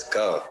 Let's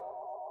go.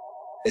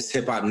 It's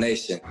Hip Hop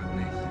Nation.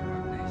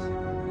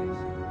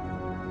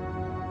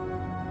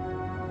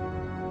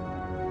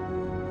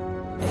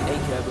 Hey,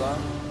 Kevlar,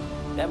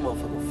 that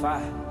motherfucker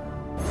fire.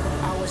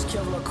 I was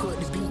Kevlar cook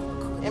the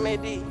beat.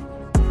 MAD.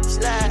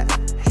 Slide,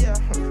 yeah,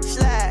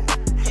 slide,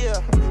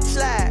 yeah,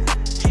 slide,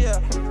 yeah,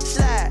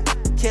 slide.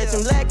 Catch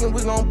him lacking,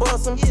 we gon'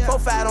 bust him.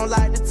 4-5 don't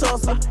like to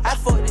tussle. I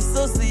fuck this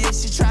sister, if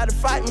she try to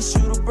fight me,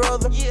 shoot a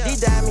brother.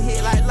 These diamond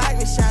hit like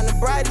lightning, shining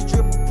bright, he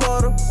drip a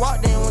puddle.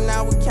 Walked in when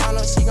I would count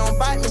up, she gon'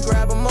 bite me,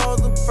 grab a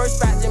muzzle. First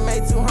spot just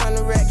made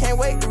 200 rack, can't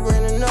wait to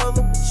rent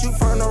another. Shoot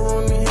for no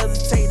room to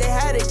hesitate, they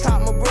had it,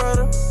 caught my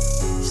brother.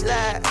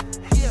 Slide,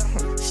 yeah,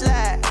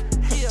 slide,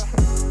 yeah.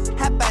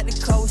 Hop out the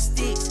cold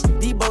sticks.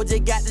 Debo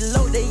just got the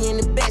load, they in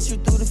the back, shoot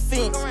through the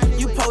fence.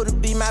 You supposed to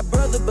be my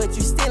brother, but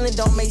you stealing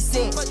don't make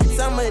sense.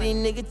 Some of these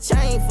niggas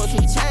change, for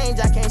some change,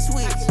 I can't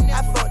switch.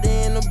 I fucked her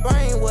in the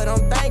brain, what I'm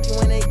thinking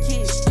when they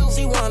kiss.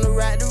 She wanna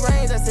ride the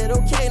range, I said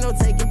okay, no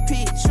taking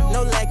pics.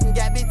 No lacking,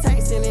 got big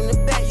tanks in the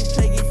back, you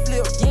play get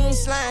flipped. You ain't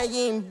slime, you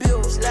ain't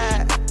built.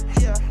 Slide,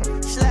 yeah,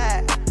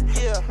 slide,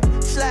 yeah,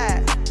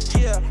 slide,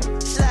 yeah,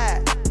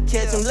 slide.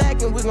 Catch him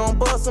lacking, we gon'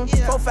 bust him.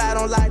 4-5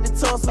 don't like to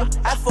tussle.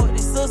 I fuck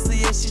this sister,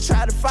 if she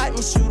try to fight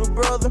me, shoot a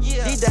brother.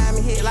 These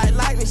diamond hit like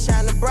lightning,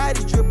 shining bright,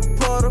 he drip a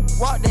puddle.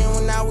 Walked in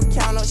when I would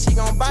count up, she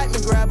gon' bite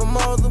me, grab a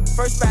muzzle.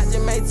 First spot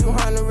just made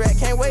 200 rack,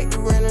 can't wait to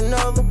rent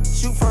another.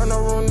 Shoot for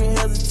no room to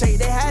hesitate,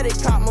 they had it,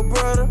 caught my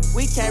brother.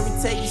 We can't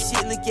retake your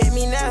shit, look at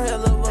me now,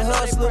 hell of a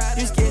hustler.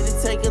 You scared to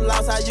take a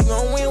loss, how you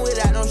gon' win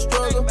without no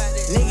struggle?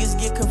 Niggas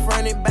get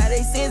confronted by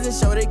they sins and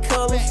show their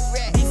colors.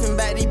 Beefing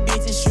by these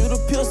bitches, shoot a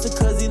pistol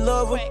cause he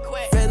love her.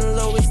 Fell in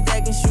love with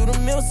stacking, shoot a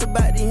mills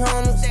about these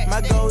hunters.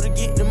 My goal to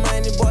get the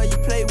money, boy, you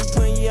play, we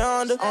putting you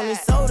under. On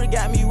this soda,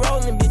 got me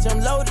rolling, bitch, I'm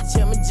loaded,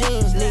 check my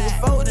jeans. Nigga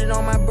folded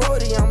on my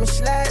brody, I'ma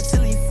slide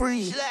till he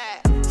free.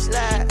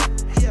 Slide,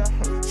 yeah,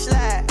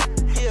 slide,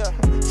 yeah,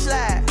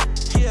 slide,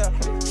 yeah,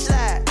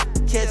 slide.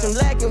 Catch him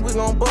lacking, we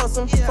gon' bust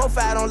him.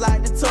 4-5 don't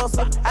like to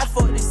tussle. I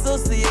fuck this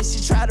sister, if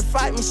she try to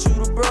fight me, shoot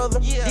a brother.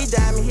 These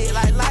diamond hit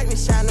like lightning,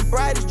 shining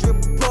bright, he drip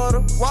a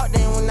puddle. Walked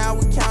in when I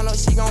would count up,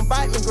 she gon'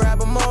 bite me,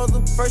 grab a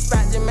muzzle. First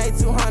spot just made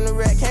 200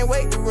 rack, can't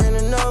wait to rent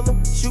another.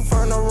 Shoot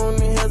for no room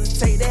to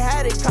hesitate, they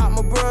had it, caught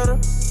my brother.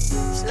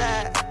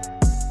 Slide,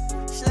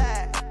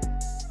 slide,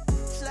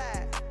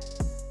 slide,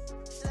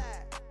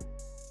 slide.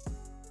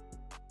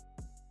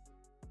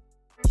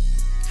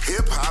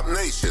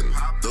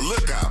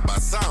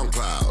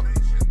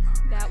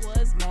 That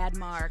was Mad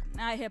Mark.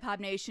 Hip Hop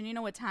Nation, you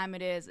know what time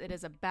it is. It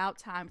is about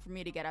time for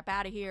me to get up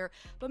out of here.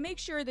 But make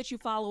sure that you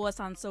follow us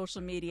on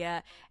social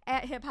media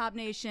at Hip Hop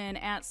Nation,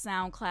 at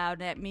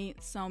SoundCloud, at me,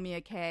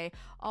 Somia K.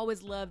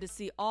 Always love to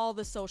see all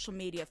the social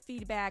media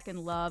feedback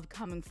and love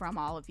coming from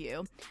all of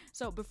you.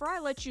 So before I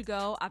let you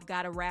go, I've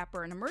got a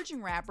rapper, an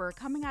emerging rapper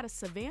coming out of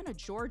Savannah,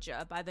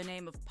 Georgia by the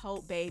name of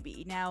Pote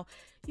Baby. Now,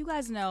 you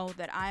guys know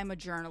that I am a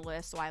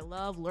journalist, so I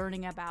love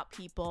learning about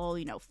people,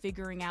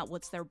 figuring out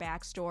what's their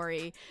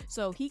backstory.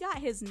 So he got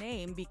his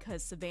name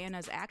because Savannah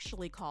is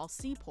actually called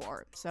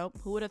Seaport. So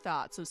who would have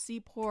thought? So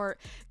Seaport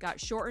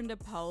got shortened to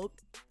Pote.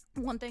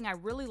 One thing I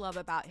really love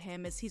about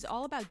him is he's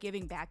all about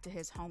giving back to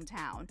his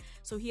hometown.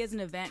 So he has an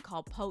event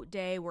called Pote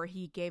Day where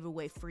he gave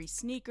away free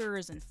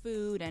sneakers and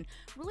food and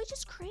really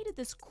just created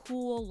this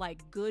cool,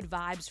 good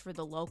vibes for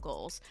the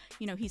locals.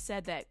 He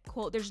said that,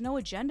 quote, "There's no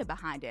agenda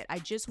behind it. I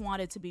just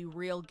wanted to be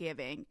real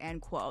giving,"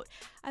 end quote.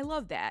 I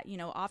love that.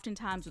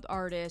 Oftentimes with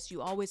artists,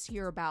 you always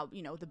hear about,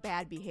 the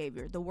bad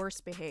behavior, the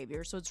worst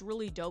behavior. So it's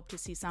really dope to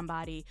see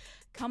somebody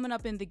coming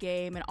up in the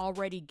game and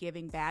already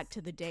giving back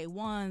to the day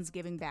ones,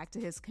 giving back to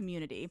his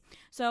community.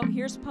 So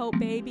here's Pote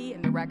Baby,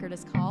 and the record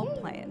is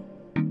called Playin'.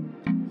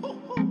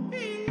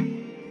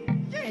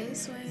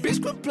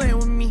 Bitch, quit playing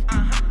with me.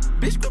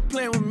 Bitch, quit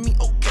playing with me.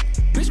 Okay.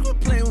 Bitch, quit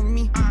playing with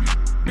me.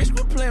 Bitch,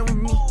 quit playing with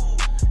me.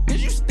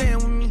 Is you staying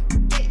with me?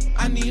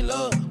 I need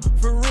love,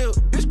 for real.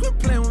 Bitch, quit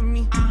playing with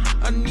me.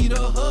 I need a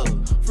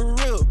hug, for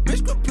real.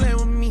 Bitch, quit playing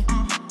with me.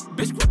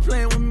 Bitch, quit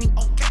playing with me.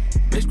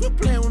 Bitch, quit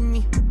playing with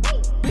me.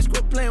 Bitch,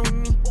 quit playing with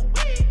me.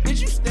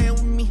 Is you staying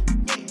with me?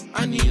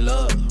 I need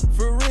love,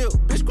 for real.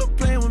 Bitch, quit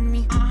playing with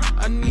me.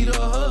 I need a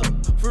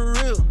hug, for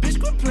real. Bitch,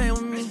 quit playing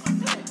with me.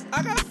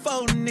 I got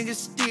 4 niggas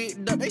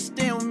sticked up, they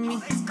staying with me.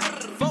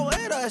 4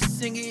 at us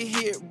singing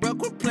hit, bro,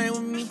 quit playing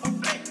with me.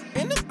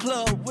 In the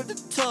club with the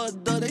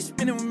tub, though, they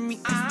spinning with me.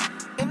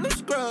 In the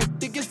scrub,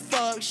 thick as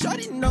fuck,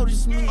 shawty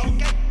notice me.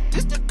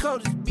 This the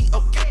coldest beat,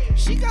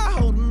 she got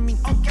hold of me.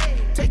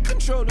 Take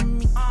control of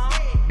me.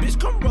 Bitch,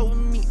 come roll with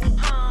me.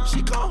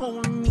 She come home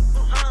with me.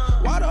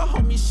 Why the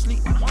homie sleep?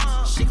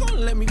 She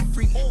gon' let me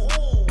free.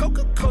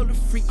 Coca-Cola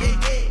free,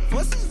 yeah.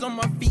 Forces on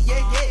my feet,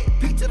 yeah.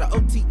 P to the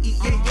OTE,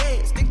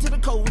 yeah. Stick to the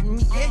code with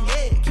me,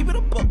 yeah. Keep it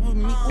a buck with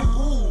me,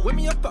 ooh. Wake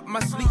me up my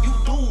sleep, you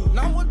do.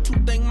 Now 1, 2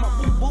 thing, my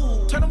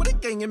boo-boo. Turn up with the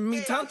gang and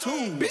me, time 2.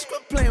 Bitch,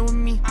 quit playing with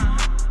me.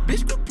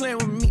 Bitch, quit playing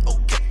with me,